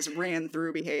 That is ran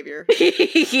through behavior.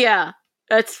 Yeah,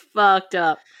 that's fucked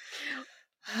up.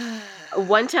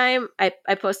 One time, I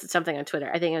posted something on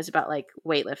Twitter. I think it was about like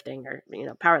weightlifting or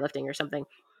powerlifting or something.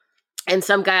 And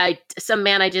some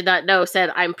man I did not know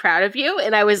said, "I'm proud of you."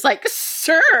 And I was like,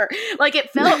 sir, like it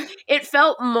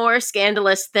felt more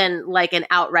scandalous than like an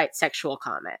outright sexual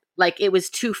comment. Like it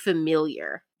was too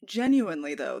familiar.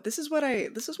 Genuinely though, this is what I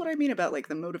mean about like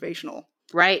the motivational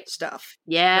stuff.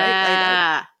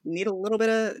 Yeah. Right? I need a little bit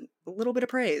of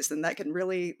praise, and that can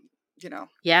really,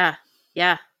 Yeah.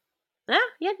 Yeah. No,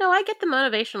 I get the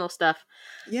motivational stuff.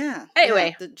 Yeah.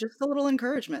 Anyway. Just a little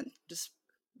encouragement. Just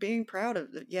being proud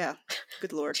of it. Yeah.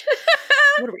 Good Lord.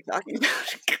 What are we talking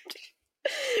about?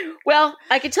 Well,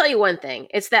 I can tell you one thing.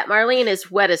 It's that Marlene is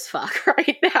wet as fuck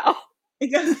right now.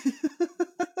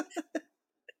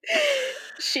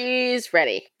 She's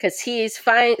ready because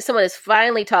someone is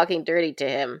finally talking dirty to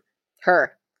him.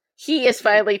 Her. He is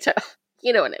finally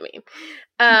you know what I mean.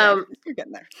 You're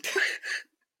getting there.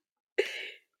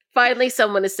 Finally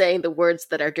someone is saying the words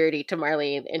that are dirty to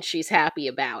Marlene, and she's happy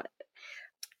about it.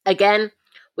 Again,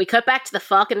 we cut back to the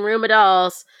fucking room of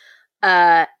dolls,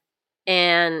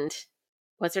 and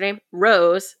what's her name?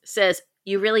 Rose says,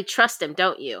 "You really trust him,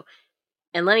 don't you?"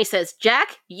 And Lenny says,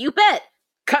 "Jack, you bet."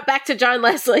 Cut back to John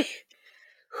Leslie,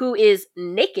 who is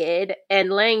naked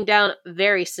and laying down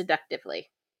very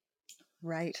seductively.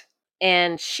 Right.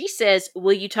 And she says,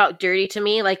 "Will you talk dirty to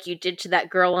me like you did to that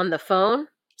girl on the phone?"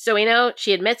 So we know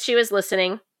she admits she was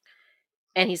listening.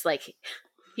 And he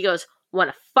goes,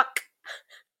 "Wanna fuck?"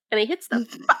 And he hits the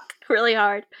fuck really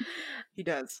hard. He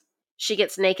does. She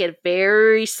gets naked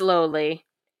very slowly.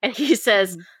 And he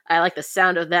says, "I like the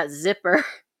sound of that zipper."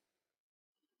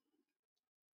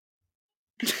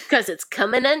 Because it's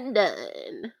coming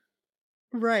undone.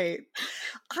 Right.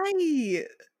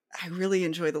 I really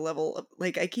enjoy the level of,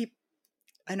 like,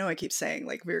 I know I keep saying,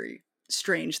 like, very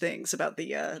strange things about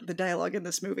the dialogue in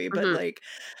this movie, but, like,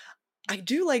 I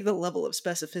do like the level of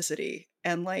specificity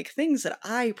and, like, things that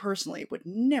I personally would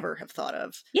never have thought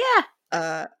of.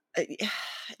 Yeah.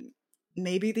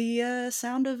 Maybe the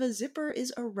sound of a zipper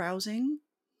is arousing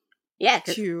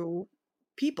to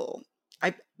people.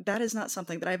 That is not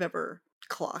something that I've ever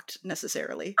clocked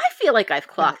necessarily. I feel like I've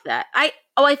clocked that. I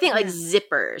think like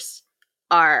zippers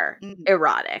are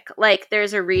erotic. Like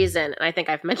there's a reason, and I think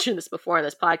I've mentioned this before in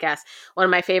this podcast, one of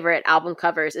my favorite album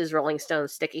covers is Rolling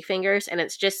Stone's Sticky Fingers, and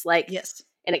it's just like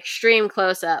an extreme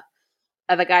close-up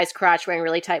of a guy's crotch wearing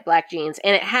really tight black jeans,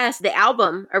 and the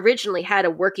album originally had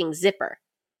a working zipper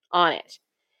on it.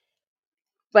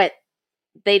 But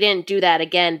they didn't do that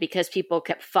again because people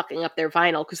kept fucking up their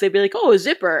vinyl because they'd be like, oh, a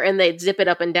zipper, and they'd zip it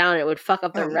up and down and it would fuck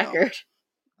up the Oh, no. record.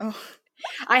 Oh,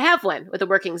 I have one with a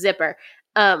working zipper.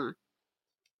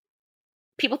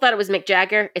 People thought it was Mick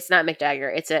Jagger. It's not Mick Jagger.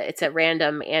 It's a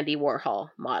random Andy Warhol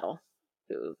model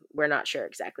who we're not sure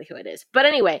exactly who it is. But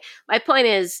anyway, my point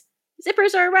is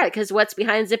zippers are right because what's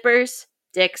behind zippers?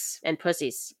 Dicks and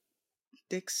pussies.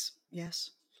 dicks, yes.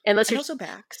 Unless And you're also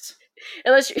backs.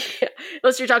 unless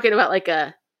you're talking about like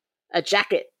a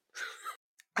jacket.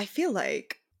 I feel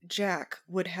like Jack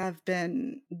would have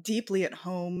been deeply at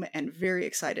home and very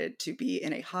excited to be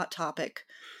in a Hot Topic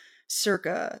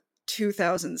circa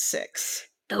 2006.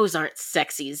 Those aren't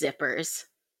sexy zippers.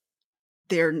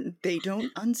 They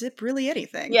don't unzip really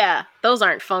anything. Yeah, those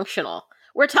aren't functional.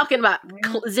 We're talking about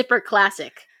zipper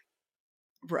classic.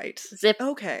 Right. Zip.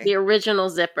 Okay. The original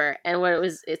zipper and what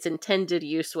its intended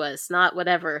use was, not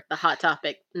whatever the Hot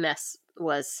Topic mess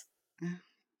was.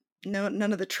 No,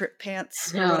 none of the trip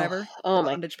pants or No. whatever. Oh the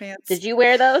my! bondage pants. Did you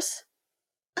wear those?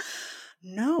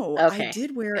 No, Okay, I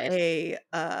did wear good.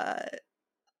 a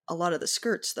lot of the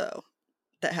skirts though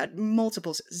that had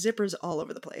multiple zippers all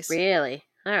over the place. Really?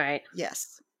 All right.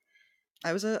 Yes,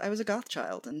 I was a goth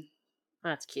child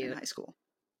That's in cute. high school.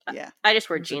 Yeah, I just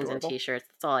wear it was jeans adorable. and t-shirts.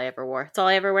 That's all I ever wore. That's all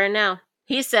I ever wear now.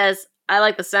 He says, I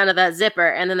like the sound of that zipper,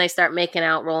 and then they start making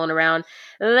out, rolling around.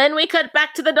 And then we cut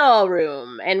back to the doll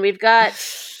room, and we've got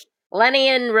Lenny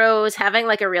and Rose having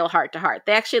like a real heart-to-heart.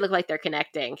 They actually look like they're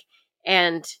connecting.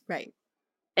 And Right.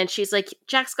 she's like,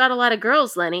 Jack's got a lot of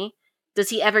girls, Lenny. Does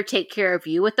he ever take care of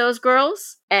you with those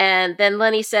girls? And then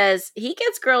Lenny says, he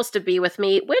gets girls to be with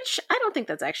me, which I don't think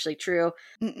that's actually true.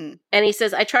 Mm-mm. And he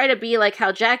says, I try to be like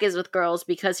how Jack is with girls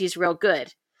because he's real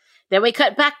good. Then we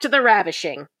cut back to the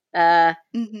ravishing.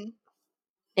 Mm-hmm.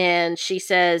 And she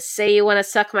says, say you want to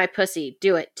suck my pussy.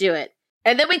 Do it. Do it.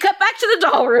 And then we cut back to the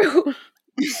doll room.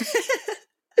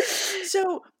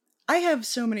 So I have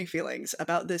so many feelings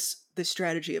about this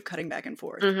strategy of cutting back and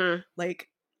forth. Mm-hmm. Like,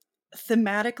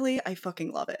 thematically, I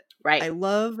fucking love it. Right. I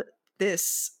love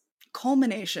this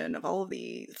culmination of all of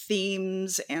the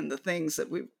themes and the things that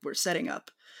we're setting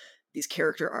up, these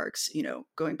character arcs,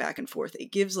 going back and forth.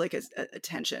 It gives like a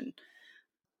tension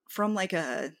from like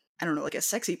a, I don't know, like a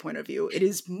sexy point of view. It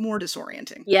is more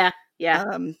disorienting. Yeah. Yeah.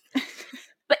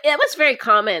 But it was very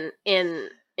common in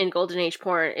Golden Age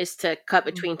porn is to cut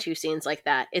between two scenes like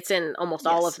that. It's in almost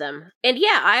all of them. And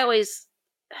yeah,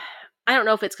 I don't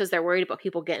know if it's because they're worried about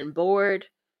people getting bored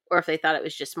or if they thought it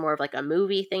was just more of like a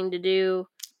movie thing to do.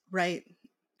 Right.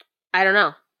 I don't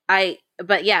know.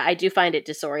 But yeah, I do find it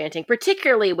disorienting,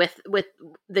 particularly with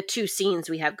the two scenes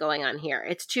we have going on here.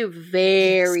 It's two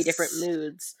very different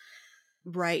moods.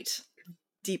 Right.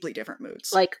 Deeply different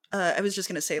moods. Like, I was just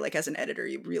going to say, like, as an editor,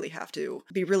 you really have to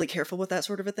be really careful with that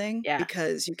sort of a thing. Yeah.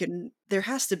 Because there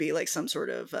has to be like some sort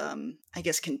of, I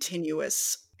guess,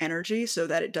 continuous energy so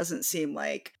that it doesn't seem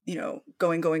like,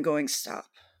 going, stop,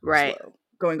 right. slow.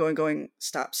 Going,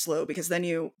 stop, slow. Because then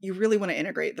you really want to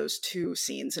integrate those two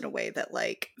scenes in a way that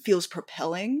like feels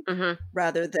propelling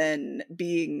rather than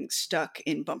being stuck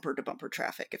in bumper to bumper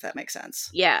traffic, if that makes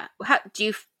sense. Yeah.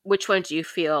 Which one do you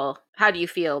feel, how do you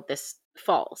feel this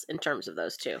falls in terms of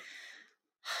those two?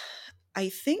 I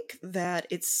think that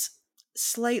it's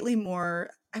slightly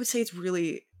more, I would say it's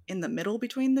really in the middle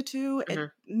between the two,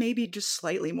 and maybe just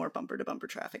slightly more bumper to bumper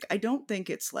traffic. I don't think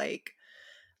it's like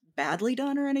badly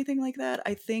done or anything like that.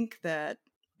 I think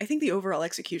the overall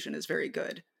execution is very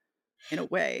good in a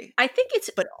way.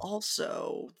 But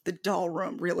also the doll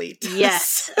room really does.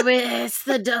 Yes. I mean, it's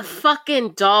the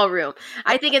fucking doll room.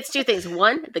 I think it's two things.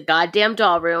 One, the goddamn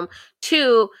doll room.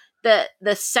 Two,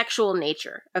 the sexual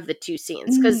nature of the two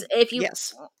scenes. Because if you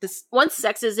once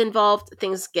sex is involved,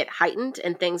 things get heightened,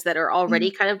 and things that are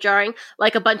already kind of jarring,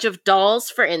 like a bunch of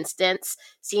dolls, for instance,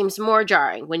 seems more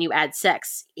jarring when you add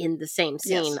sex in the same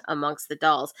scene amongst the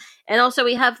dolls. And also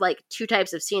we have like two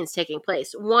types of scenes taking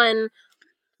place. One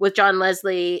with John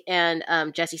Leslie and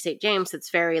Jesse St. James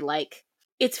that's very like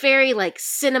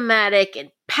cinematic and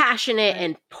passionate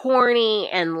and porny,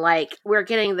 and like we're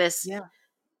getting this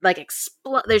like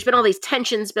there's been all these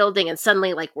tensions building, and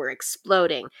suddenly like we're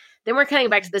exploding. Then we're cutting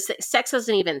back to this. Sex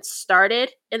hasn't even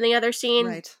started in the other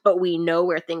scene, but we know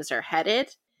where things are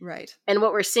headed. Right. And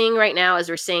what we're seeing right now is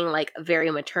we're seeing like a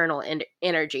very maternal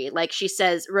energy. Like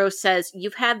Rose says,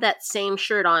 you've had that same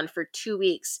shirt on for 2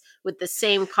 weeks with the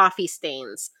same coffee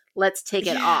stains. Let's take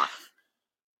it off.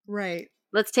 Right.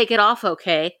 Let's take it off,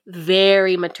 okay?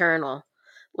 Very maternal.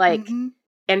 Like,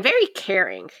 and very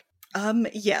caring.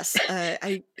 Yes.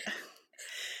 I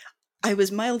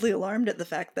was mildly alarmed at the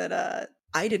fact that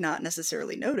I did not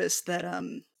necessarily notice that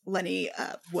Lenny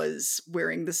was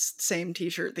wearing this same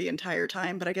t-shirt the entire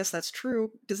time, but I guess that's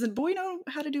true. Does the boy know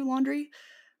how to do laundry?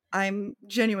 I'm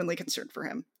genuinely concerned for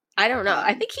him. I don't know.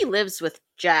 I think he lives with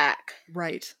Jack.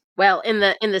 Right. Well, in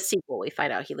the sequel, we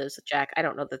find out he lives with Jack. I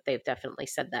don't know that they've definitely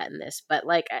said that in this, but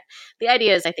like the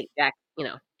idea is, I think Jack,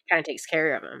 kind of takes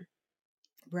care of him.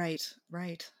 Right,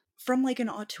 right. From like an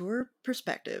auteur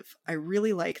perspective, I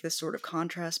really like this sort of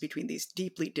contrast between these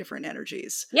deeply different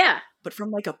energies. Yeah. But from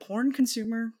like a porn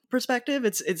consumer perspective,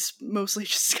 it's mostly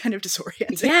just kind of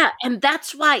disorienting. Yeah, and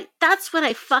that's what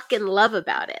I fucking love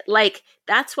about it. Like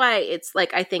that's why it's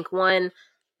like, I think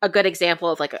a good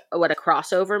example of like what a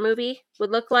crossover movie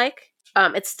would look like.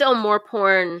 It's still more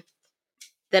porn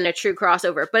than a true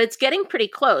crossover, but it's getting pretty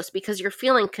close because you're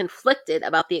feeling conflicted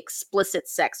about the explicit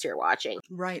sex you're watching.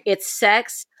 Right. It's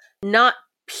sex not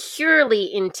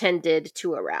purely intended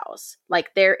to arouse.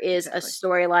 Like there is a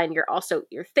storyline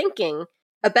you're thinking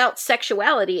about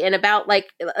sexuality and about like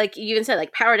you even said,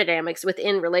 like power dynamics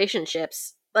within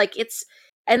relationships. Like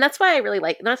and that's why I really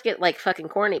like, not to get like fucking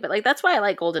corny, but like that's why I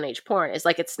like golden age porn, is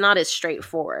like it's not as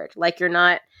straightforward. Like you're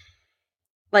not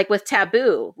like with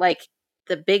Taboo, like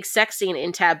the big sex scene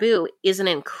in Taboo is an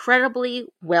incredibly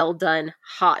well done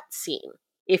hot scene.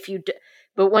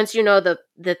 But once you know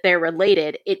that they're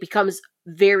related, it becomes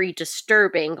very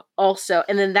disturbing also,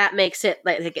 and then that makes it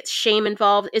like it gets shame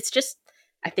involved. It's just,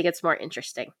 I think it's more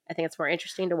interesting. I think it's more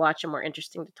interesting to watch and more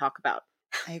interesting to talk about.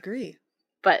 I agree.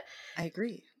 But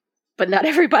not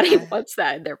everybody wants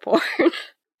that in their porn.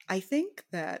 I think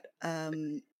that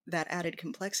that added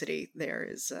complexity there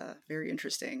is very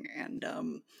interesting, and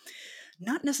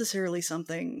not necessarily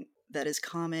something that is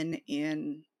common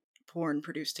in porn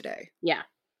produced today. Yeah,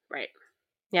 right.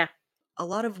 Yeah. A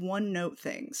lot of one-note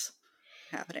things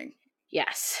happening.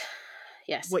 Yes.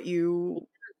 What you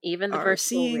even the are virtual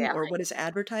seeing reality, or what is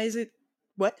advertised.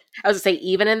 What? I was going to say,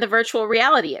 even in the virtual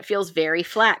reality, it feels very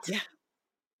flat. Yeah.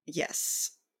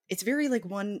 Yes. It's very like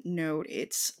one note.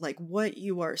 It's like what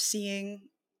you are seeing,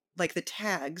 like the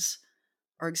tags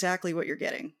are exactly what you're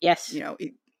getting. Yes.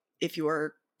 If you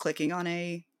are clicking on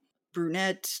a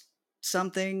brunette,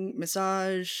 something,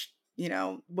 massage,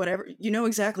 whatever,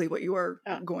 exactly what you are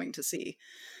going to see.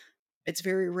 It's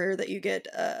very rare that you get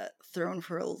thrown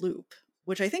for a loop,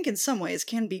 which I think in some ways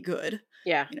can be good.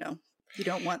 Yeah. You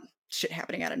don't want shit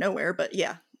happening out of nowhere, but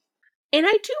yeah. And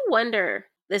I do wonder,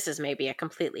 this is maybe a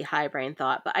completely high brain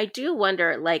thought, but I do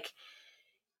wonder, like,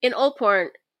 in old porn,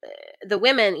 the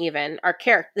women even are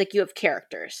like you have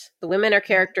characters. The women are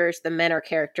characters, the men are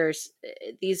characters.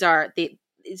 These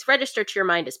register to your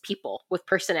mind as people with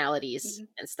personalities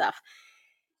and stuff.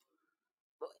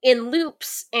 In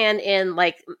loops and in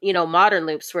like, modern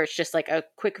loops where it's just like a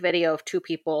quick video of two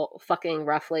people fucking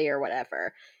roughly or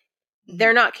whatever,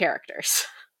 they're not characters.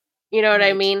 You know what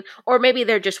I mean? Or maybe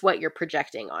they're just what you're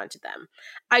projecting onto them.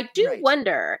 I do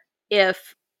wonder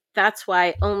if that's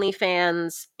why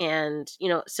OnlyFans and,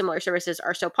 similar services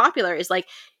are so popular, is like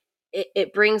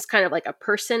it brings kind of like a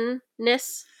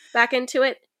personness back into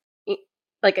it,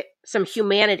 like some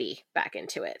humanity back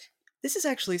into it. This is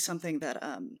actually something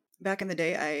that back in the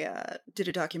day I did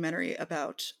a documentary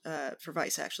about, for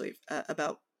Vice actually,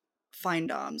 about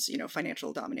findoms,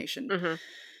 financial domination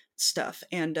stuff.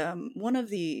 And one of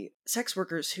the sex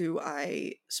workers who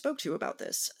I spoke to about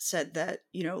this said that,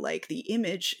 like the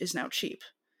image is now cheap.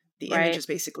 The image is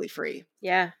basically free.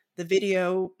 Yeah. The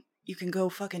video, you can go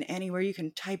fucking anywhere. You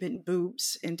can type in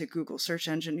boobs into Google search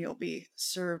engine. You'll be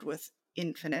served with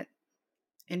infinite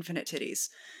titties.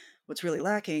 What's really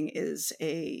lacking is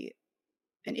an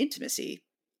intimacy,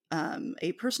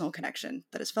 a personal connection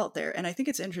that is felt there. And I think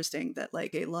it's interesting that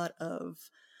like a lot of,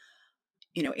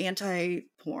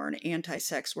 anti-porn,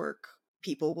 anti-sex work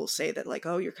people will say that like,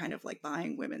 oh, you're kind of like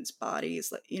buying women's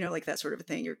bodies, like, like that sort of a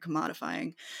thing, you're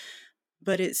commodifying.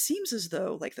 But it seems as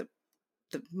though like the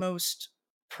most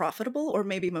profitable, or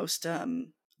maybe most,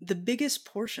 the biggest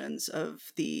portions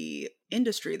of the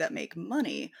industry that make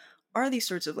money are these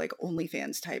sorts of like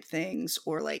OnlyFans type things,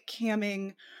 or like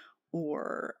camming,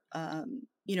 or, a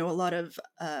lot of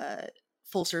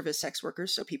full service sex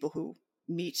workers. So people who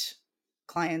meet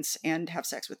clients and have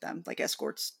sex with them, like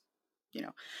escorts,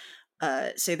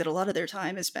 say that a lot of their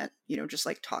time is spent, just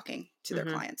like talking to their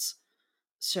clients.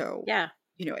 So, yeah,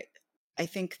 I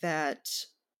think that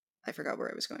I forgot where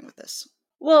I was going with this.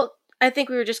 Well, I think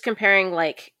we were just comparing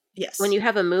like, yes, when you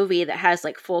have a movie that has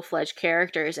like full-fledged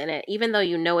characters in it, even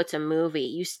though it's a movie,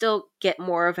 you still get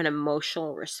more of an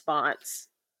emotional response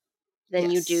than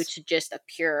you do to just a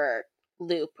pure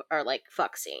loop or like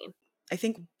fuck scene. I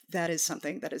think that is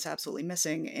something that is absolutely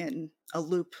missing in a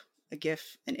loop, a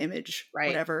GIF, an image,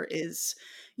 whatever is,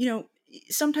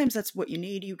 sometimes that's what you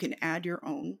need. You can add your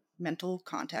own mental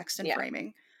context and Yeah.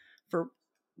 framing for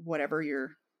whatever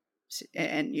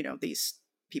and you know, these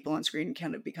people on screen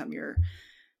kind of become your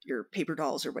paper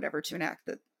dolls or whatever to enact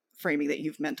the framing that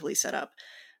you've mentally set up.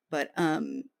 But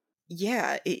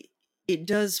yeah, it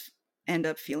does end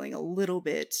up feeling a little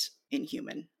bit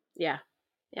inhuman. Yeah.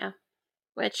 Yeah.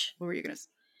 Which, What were you gonna say?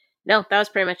 no, that was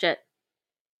pretty much it.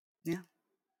 Yeah.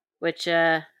 Which,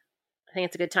 I think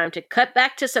it's a good time to cut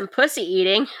back to some pussy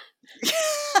eating.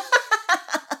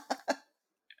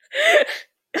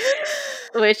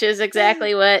 Which is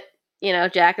exactly what, you know,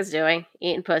 Jack is doing,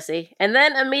 eating pussy. And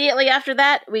then immediately after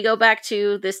that, we go back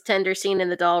to this tender scene in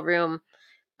the doll room.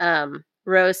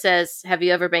 Rose says, "Have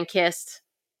you ever been kissed?"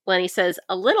 Lenny says,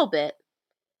 "A little bit."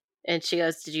 And she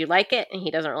goes, "Did you like it?" And he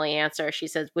doesn't really answer. She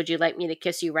says, "Would you like me to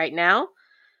kiss you right now?"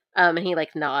 And he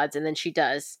like nods, and then she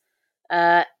does.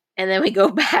 And then we go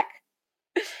back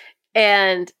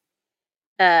and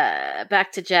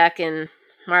back to Jack and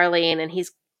Marlene, and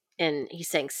he's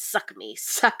saying, "Suck me,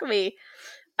 suck me."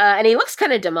 And he looks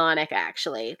kind of demonic,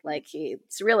 actually. Like,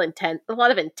 it's real intense, a lot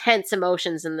of intense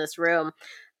emotions in this room.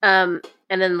 And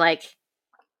then, like,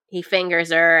 he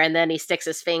fingers her, and then he sticks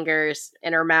his fingers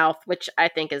in her mouth, which I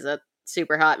think is a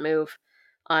super hot move,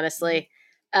 honestly.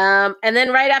 And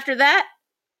then right after that,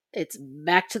 it's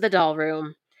back to the doll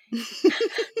room.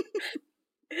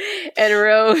 And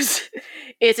Rose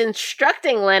is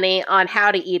instructing Lenny on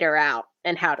how to eat her out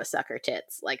and how to suck her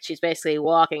tits. Like, she's basically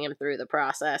walking him through the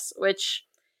process, which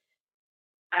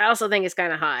I also think is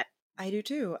kind of hot. I do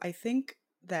too. I think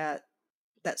that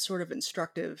sort of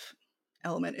instructive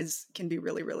element can be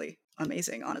really, really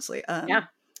amazing, honestly. Yeah.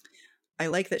 I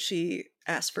like that she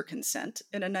asked for consent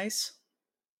in a nice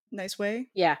way.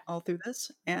 Yeah. All through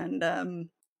this. And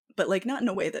but like not in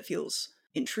a way that feels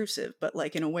intrusive, but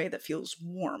like in a way that feels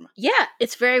warm. Yeah,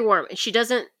 it's very warm. And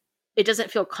it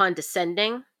doesn't feel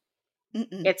condescending.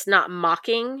 Mm-mm. It's not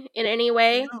mocking in any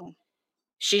way. No.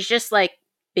 She's just like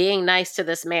being nice to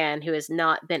this man who has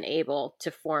not been able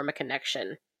to form a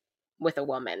connection with a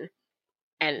woman.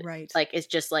 And Right. like is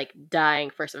just like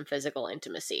dying for some physical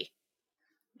intimacy.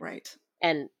 Right.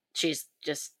 And she's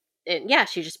just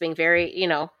being very, you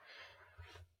know,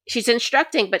 she's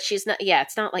instructing, but she's not,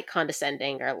 it's not like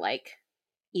condescending or like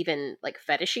even like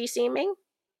fetishy seeming.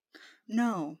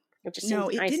 No. It just No,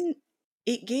 seems it nice. didn't.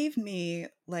 It gave me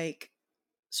like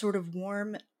sort of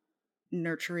warm,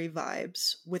 nurturing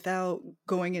vibes without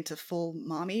going into full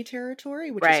mommy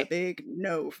territory, which is a Right. big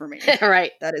no for me.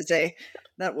 Right.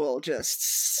 That will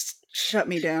just shut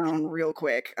me down real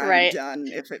quick. I'm Right. done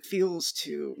if it feels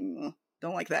too.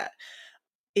 Don't like that.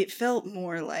 It felt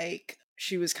more like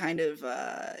she was kind of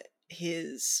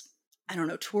his, I don't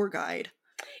know, tour guide.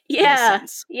 Yeah. In a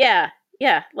sense. Yeah.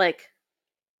 Yeah. Like,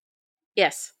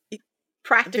 yes.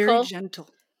 Practical. Very gentle.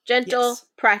 Yes.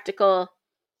 Practical,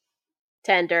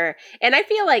 tender. And I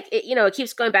feel like it, you know, it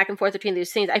keeps going back and forth between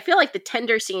these scenes. I feel like the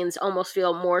tender scenes almost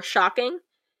feel more shocking.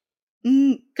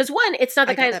 Because one, it's not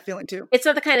the kind that feeling too. It's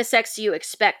not the kind of sex you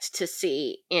expect to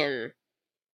see in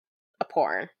a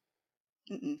porn.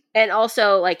 Mm-mm. And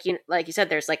also, like you said,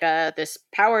 there's like this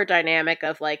power dynamic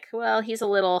of like, well, he's a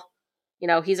little, you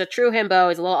know, he's a true himbo.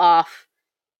 He's a little off.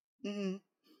 Mm-hmm.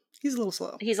 He's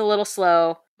a little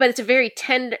slow. But it's a very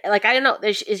tender, like, I don't know,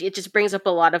 it just brings up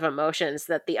a lot of emotions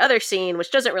that the other scene,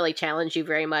 which doesn't really challenge you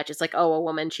very much, it's like, oh, a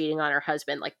woman cheating on her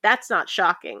husband. Like, that's not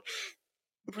shocking.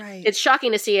 Right. It's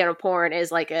shocking to see in a porn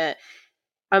is like a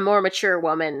more mature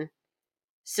woman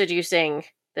seducing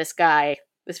this guy,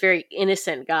 this very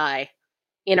innocent guy,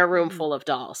 in a room full of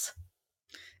dolls.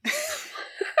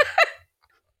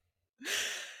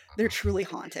 They're truly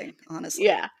haunting, honestly.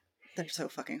 Yeah. They're so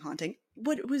fucking haunting.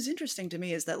 What was interesting to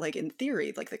me is that, like, in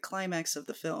theory, like, the climax of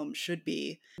the film should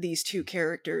be these two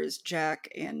characters, Jack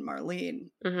and Marlene,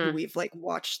 who we've, like,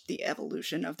 watched the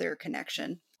evolution of their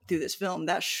connection through this film.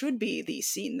 That should be the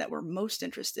scene that we're most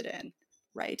interested in,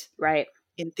 right? Right.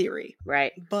 In theory.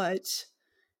 Right. But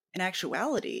in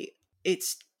actuality,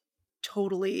 it's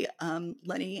totally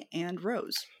Lenny and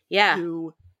Rose. Yeah.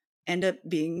 Who end up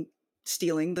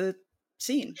stealing the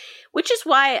scene. Which is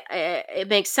why it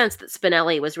makes sense that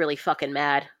Spinelli was really fucking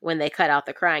mad when they cut out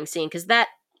the crying scene, because that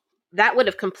would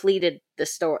have completed the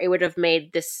story. It would have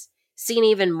made this scene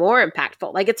even more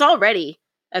impactful. Like, it's already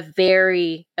a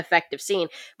very effective scene,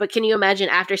 but can you imagine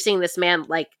after seeing this man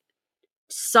like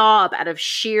sob out of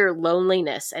sheer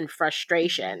loneliness and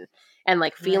frustration and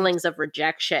like feelings of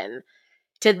rejection,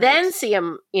 to then see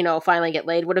him, you know, finally get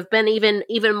laid would have been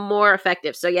even more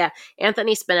effective. So yeah,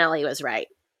 Anthony Spinelli was right.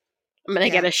 I'm gonna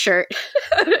get a shirt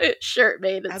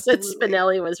made that said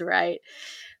Spinelli was right.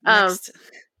 Next.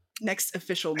 Next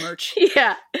official merch.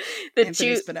 Yeah. The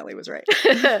Anthony two Spinelli was right.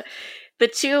 the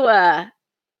two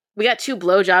we got two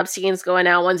blowjob scenes going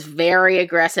on. One's very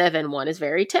aggressive and one is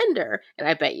very tender. And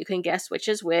I bet you can guess which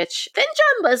is which. Then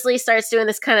John Leslie starts doing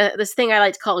this thing I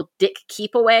like to call dick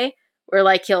keep away, where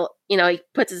like he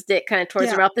puts his dick kind of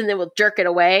towards her mouth and then will jerk it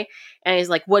away. And he's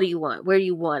like, "What do you want? Where do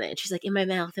you want it?" And she's like, in my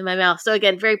mouth, in my mouth. So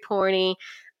again, very porny.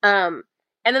 And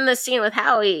then the scene with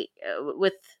Lenny,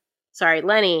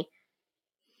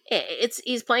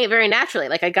 he's playing it very naturally,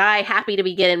 like a guy happy to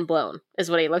be getting blown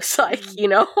is what he looks like,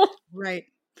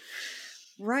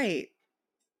 Right.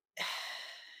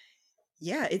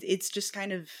 Yeah, it's just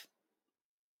kind of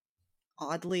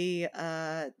oddly,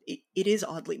 it is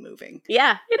oddly moving.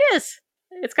 Yeah, it is.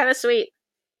 It's kind of sweet.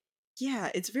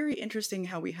 Yeah, it's very interesting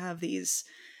how we have these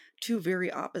two very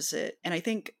opposite, and I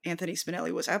think Anthony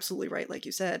Spinelli was absolutely right, like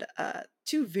you said,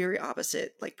 two very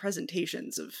opposite like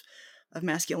presentations of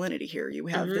masculinity here. You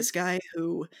have this guy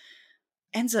who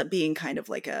ends up being kind of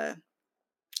like a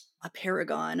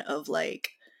paragon of like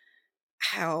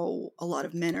how a lot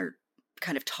of men are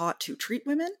kind of taught to treat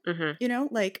women,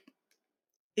 like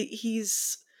he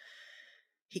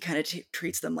kind of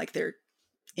treats them like they're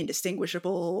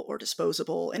indistinguishable or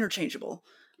disposable, interchangeable.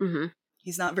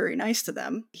 He's not very nice to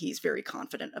them. He's very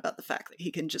confident about the fact that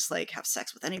he can just like have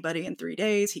sex with anybody in 3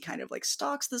 days. He kind of like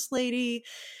stalks this lady.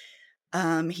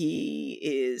 He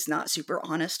is not super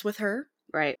honest with her,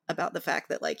 right, about the fact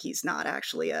that like he's not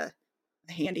actually a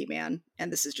handyman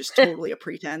and this is just totally a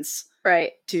pretense,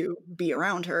 right, to be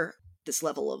around her. This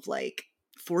level of like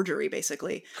forgery,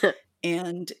 basically.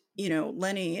 And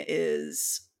Lenny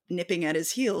is nipping at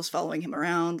his heels, following him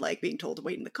around, like being told to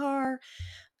wait in the car.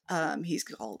 He's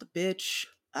called a bitch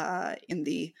in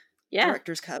the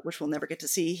director's cut, which we'll never get to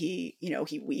see. He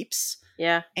weeps,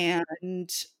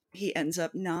 and he ends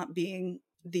up not being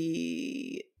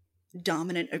the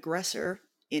dominant aggressor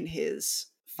in his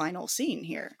final scene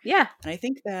here. Yeah. And I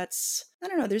think that's, I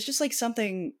don't know, there's just like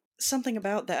something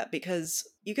about that, because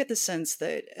you get the sense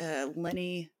that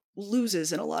Lenny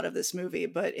loses in a lot of this movie,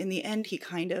 but in the end he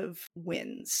kind of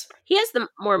wins. He has the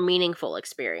more meaningful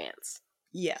experience.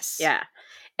 Yes. Yeah.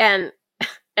 And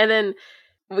then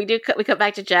we cut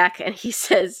back to Jack, and he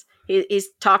says he's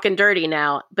talking dirty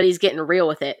now, but he's getting real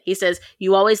with it. He says,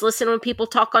 "You always listen when people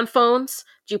talk on phones?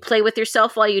 Do you play with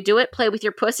yourself while you do it? Play with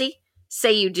your pussy?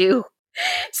 Say you do."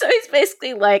 So he's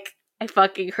basically like, I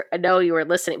know you were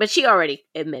listening, but she already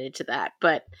admitted to that.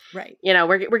 But right,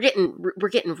 we're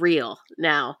getting real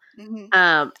now.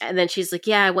 And then she's like,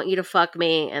 "Yeah, I want you to fuck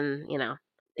me," and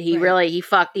he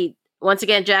once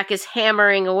again, Jack is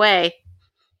hammering away.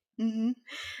 Yep.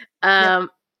 Are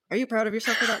you proud of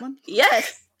yourself for that one?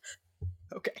 Yes.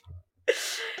 Okay.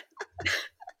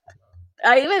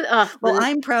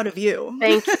 I'm proud of you.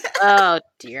 Thank you. Oh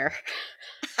dear.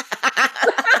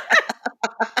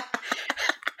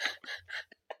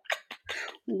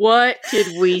 What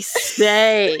did we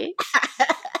say?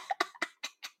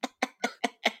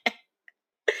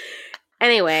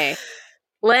 Anyway,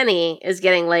 Lenny is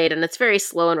getting laid, and it's very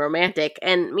slow and romantic.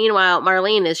 And meanwhile,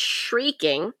 Marlene is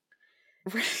shrieking.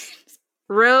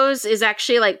 Rose is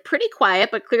actually like pretty quiet,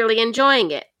 but clearly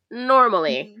enjoying it.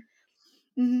 Normally.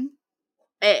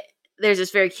 There's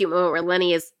this very cute moment where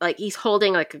Lenny is like, he's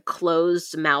holding like a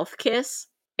closed mouth kiss.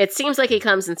 It seems like he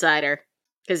comes inside her,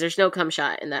 because there's no cum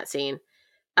shot in that scene.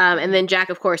 And then Jack,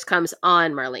 of course, comes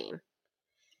on Marlene.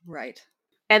 Right.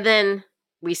 And then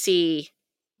we see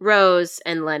Rose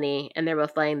and Lenny, and they're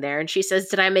both laying there. And she says,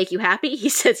 "Did I make you happy?" He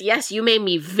says, "Yes, you made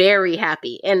me very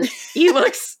happy." And he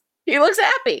looks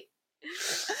happy.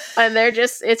 And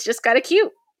it's just kind of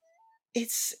cute.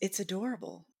 It's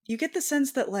adorable. You get the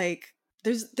sense that like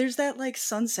there's that like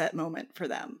sunset moment for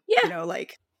them. Yeah.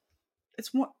 Like it's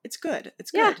good.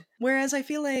 It's Yeah. good. Whereas I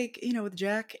feel like, with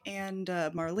Jack and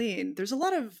Marlene, there's a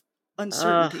lot of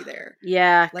uncertainty there.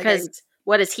 Yeah, because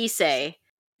what does he say?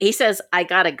 He says, "I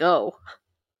gotta go."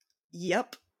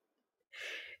 Yep.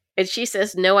 And she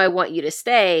says, "No, I want you to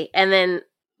stay." And then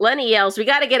Lenny yells, "We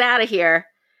gotta get out of here."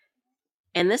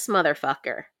 And this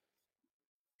motherfucker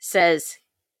says,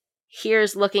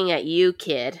 "Here's looking at you,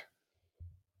 kid."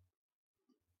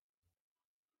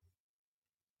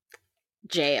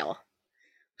 Jail.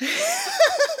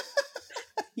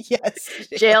 Yes.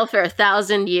 Jail for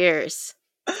 1,000 years.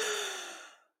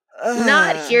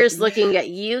 Not "here's looking at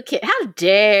you, kid." How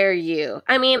dare you?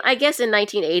 I mean, I guess in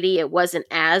 1980 it wasn't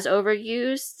as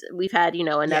overused. We've had,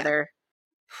 another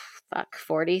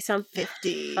 40 something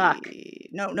 50. Fuck.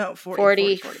 No,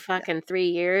 40 fucking 3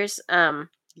 years. Yeah.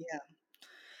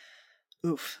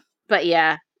 Oof. But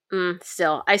yeah,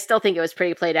 I still think it was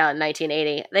pretty played out in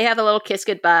 1980. They have a little kiss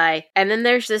goodbye, and then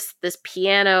there's this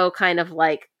piano kind of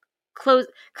like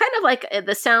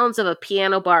the sounds of a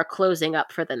piano bar closing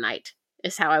up for the night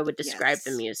is how I would describe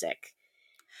the Yes. music.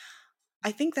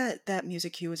 I think that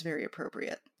music cue is very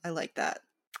appropriate. I like that.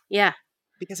 Yeah.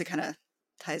 Because it kind of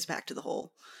ties back to the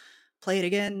whole play it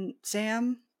again,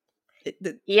 Sam.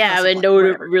 Yeah, I mean, no one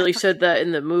really said that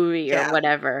in the movie or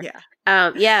whatever.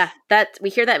 Yeah. That we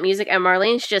hear that music and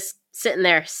Marlene's just sitting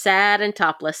there sad and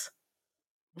topless.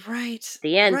 Right.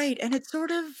 The end. Right. And it's sort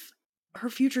of,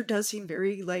 her future does seem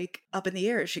very like up in the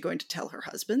air. Is she going to tell her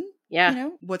husband? Yeah. You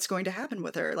know, what's going to happen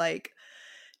with her? Like,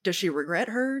 does she regret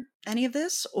any of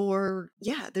this? Or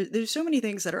there's so many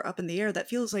things that are up in the air that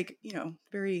feels like, you know,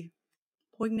 very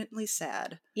poignantly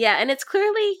sad. Yeah, and it's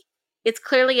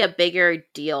clearly a bigger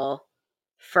deal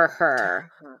for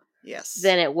her. Yes.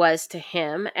 Than it was to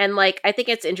him. And like, I think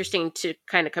it's interesting to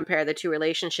kind of compare the two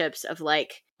relationships of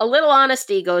like, a little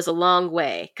honesty goes a long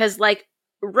way. Cause like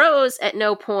Rose at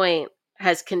no point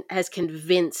has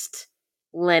convinced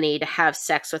Lenny to have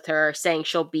sex with her, saying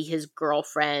she'll be his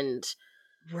girlfriend.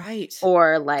 Right.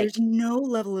 Or like, there's no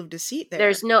level of deceit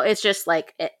there. It's just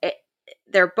like,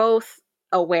 they're both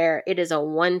aware it is a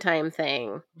one-time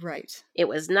thing. Right. It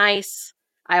was nice.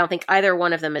 I don't think either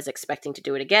one of them is expecting to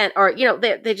do it again, or you know,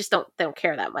 they just don't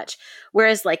care that much.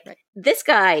 Whereas, like this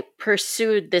guy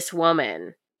pursued this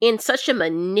woman in such a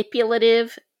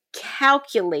manipulative,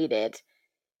 calculated,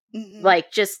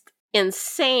 like just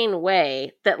insane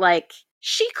way that like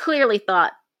she clearly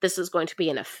thought this was going to be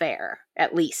an affair,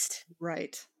 at least.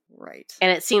 Right. Right.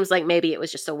 And it seems like maybe it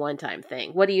was just a one-time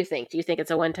thing. What do you think? Do you think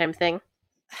it's a one-time thing?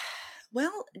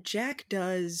 Well, Jack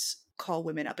does call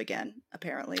women up again,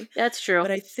 apparently. That's true.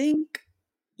 But I think,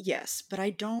 yes, but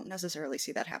I don't necessarily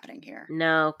see that happening here.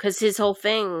 No, because his whole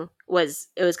thing was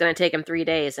it was going to take him 3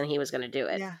 days and he was going to do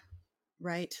it. Yeah,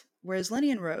 right. Whereas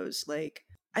Lenny and Rose, like,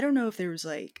 I don't know if there was,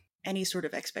 like, any sort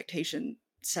of expectation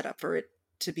set up for it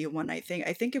to be a one-night thing.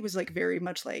 I think it was, like, very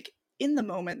much like, in the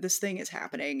moment, this thing is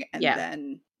happening, and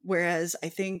then, whereas I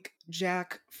think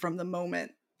Jack, from the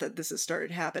moment that this has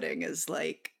started happening, is,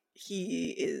 like,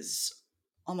 he is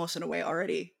almost in a way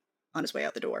already on his way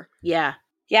out the door. Yeah.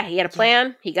 Yeah, he had a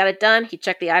plan. He got it done. He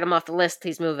checked the item off the list.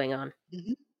 He's moving on.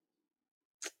 Mm-hmm.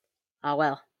 Oh,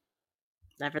 well.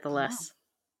 Nevertheless. Oh,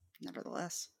 wow.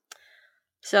 Nevertheless.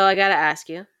 So I gotta ask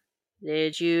you,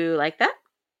 did you like that?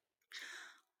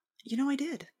 You know, I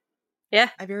did. Yeah.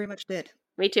 I very much did.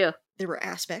 Me too. There were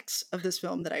aspects of this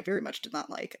film that I very much did not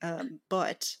like.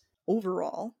 But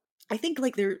overall, I think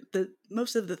like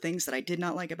most of the things that I did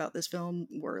not like about this film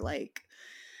were like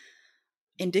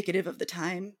indicative of the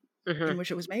time in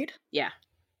which it was made. Yeah,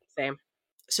 same.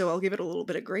 So I'll give it a little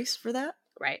bit of grace for that.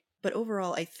 Right. But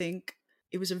overall, I think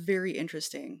it was a very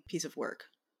interesting piece of work.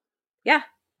 Yeah.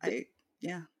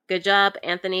 Good job,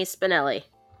 Anthony Spinelli.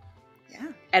 Yeah.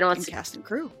 And cast and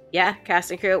crew. Yeah,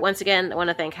 cast and crew. Once again, I want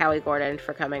to thank Howie Gordon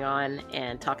for coming on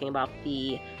and talking about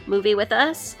the movie with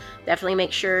us. Definitely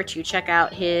make sure to check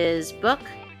out his book.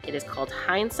 It is called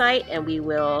Hindsight, and we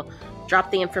will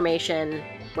drop the information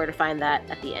where to find that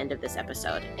at the end of this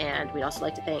episode. And we'd also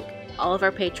like to thank all of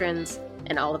our patrons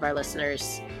and all of our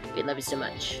listeners. We love you so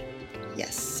much.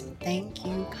 Yes. Thank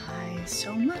you guys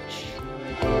so much.